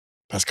mort.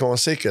 Parce qu'on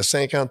sait que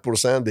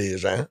 50% des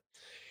gens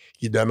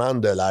qui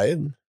demandent de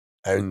l'aide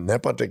à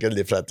n'importe quelle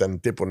des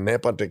fraternités pour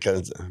n'importe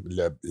quelle...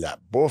 la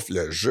bouffe,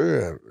 le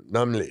jeu,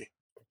 nomme-les.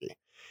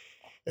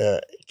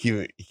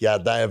 Okay. Qui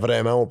adhèrent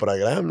vraiment au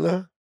programme,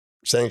 là,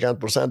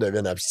 50%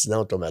 deviennent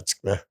abstinents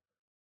automatiquement.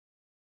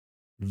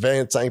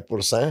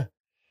 25%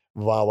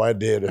 vont avoir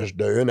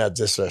de 1 à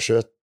 10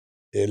 rechutes.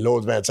 Et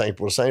l'autre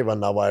 25%, il va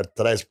en avoir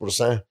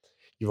 13%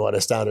 qui vont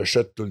rester en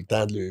rechute tout le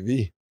temps de leur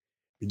vie.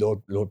 Puis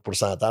l'autre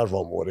pourcentage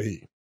vont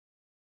mourir.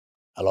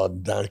 Alors,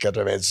 dans le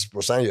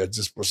 90%, il y a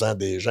 10%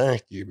 des gens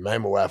qui,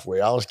 même au halfway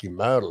house, qui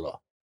meurent là,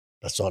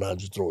 parce qu'ils sont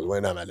rendus trop loin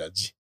dans la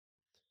maladie.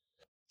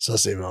 Ça,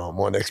 c'est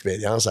mon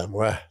expérience à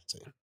moi. T'sais.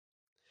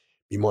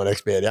 Puis mon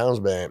expérience,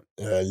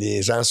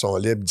 les gens sont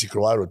libres d'y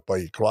croire ou de ne pas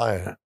y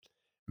croire. Hein.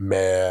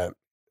 Mais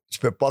tu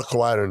peux pas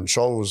croire une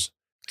chose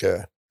que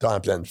tu as en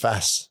pleine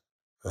face.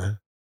 Hein?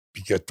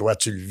 Puis que toi,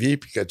 tu le vis,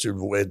 puis que tu le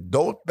vois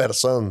d'autres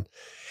personnes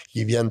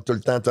qui viennent tout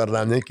le temps te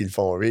ramener, qui le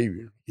font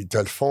vivre. Ils te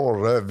le font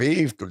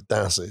revivre tout le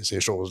temps, ces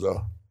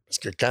choses-là. Parce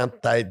que quand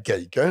tu aides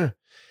quelqu'un,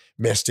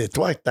 mais c'est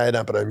toi qui t'aides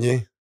en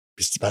premier.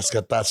 Puis c'est parce que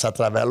c'est à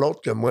travers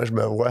l'autre que moi, je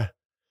me vois.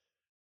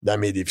 Dans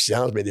mes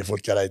déficiences, mes défauts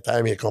de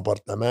caractère, mes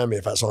comportements,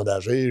 mes façons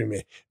d'agir,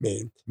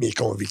 mes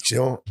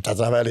convictions. À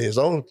travers les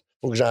autres, il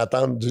faut que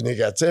j'entende du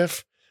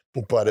négatif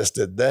pour ne pas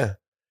rester dedans.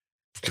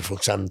 Il faut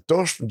que ça me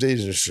touche.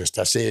 Je suis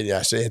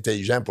assez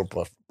intelligent pour ne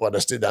pas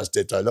rester dans cet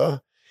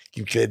état-là qui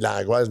me crée de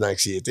l'angoisse, de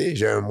l'anxiété.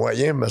 J'ai un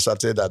moyen de me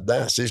sortir de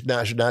dedans. Si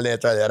je suis dans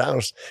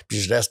l'intolérance,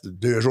 puis je reste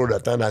 2 jours de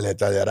temps dans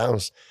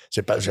l'intolérance,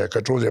 c'est parce que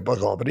quelque chose que je n'ai pas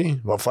compris.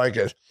 Il va faire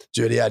que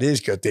tu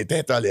réalises que tu es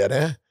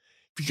intolérant,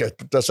 puis que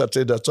pour te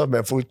sortir de ça,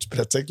 il faut que tu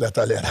pratiques la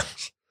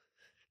tolérance.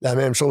 La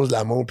même chose,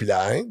 l'amour puis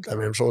la haine, la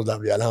même chose, la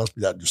violence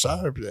puis la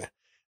douceur, puis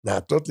dans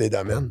tous les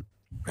domaines.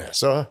 Mais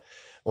ça,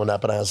 on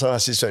apprend ça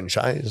assis sur une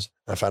chaise,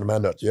 en fermant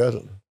notre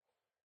gueule.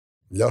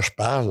 Là, je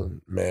parle,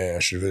 mais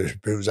je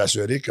peux vous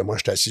assurer que moi,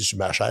 je suis assis sur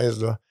ma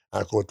chaise, là,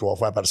 encore 3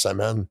 fois par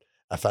semaine,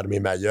 à fermer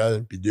ma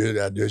gueule, puis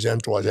la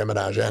deuxième, troisième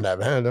rangée en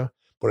avant, là,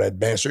 pour être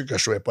bien sûr que je ne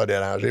sois pas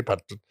dérangé par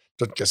tout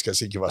ce que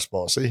c'est qui va se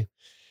passer.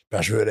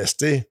 Puis je veux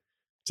rester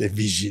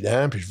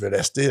vigilant, puis je veux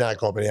rester dans la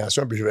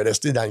compréhension, puis je veux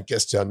rester dans le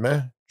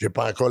questionnement. Je n'ai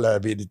pas encore la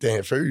vérité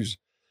infuse,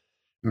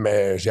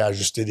 mais j'ai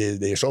ajusté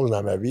des choses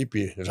dans ma vie,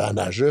 puis j'en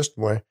ajuste,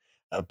 moi,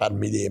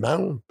 parmi les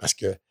membres, parce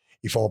qu'ils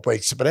ne font pas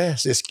exprès.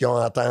 C'est ce qu'ils ont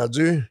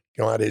entendu,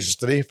 qu'ils ont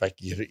enregistré. Fait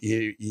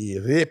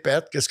qu'ils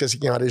répètent qu'est-ce que c'est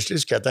qu'ils ont enregistré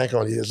jusqu'à temps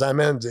qu'on les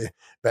amène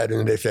vers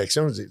une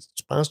réflexion. Ils disent,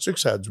 tu penses-tu que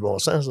ça a du bon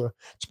sens, ça?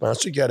 Tu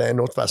penses-tu qu'il y aurait une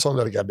autre façon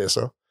de regarder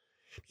ça?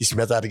 Puis ils se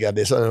mettent à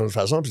regarder ça d'une autre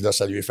façon, puis là,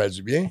 ça lui fait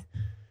du bien.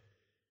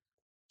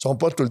 Ils ne sont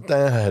pas tout le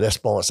temps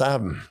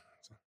responsables.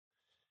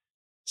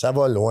 Ça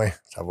va loin,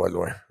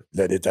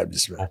 de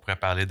l'établissement. On pourrait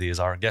parler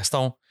des heures.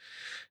 Gaston,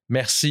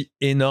 merci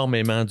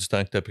énormément du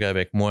temps que tu as pris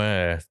avec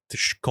moi. Je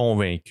suis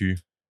convaincu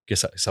que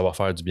ça va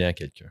faire du bien à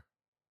quelqu'un.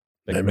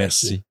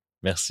 Merci.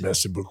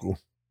 Merci beaucoup.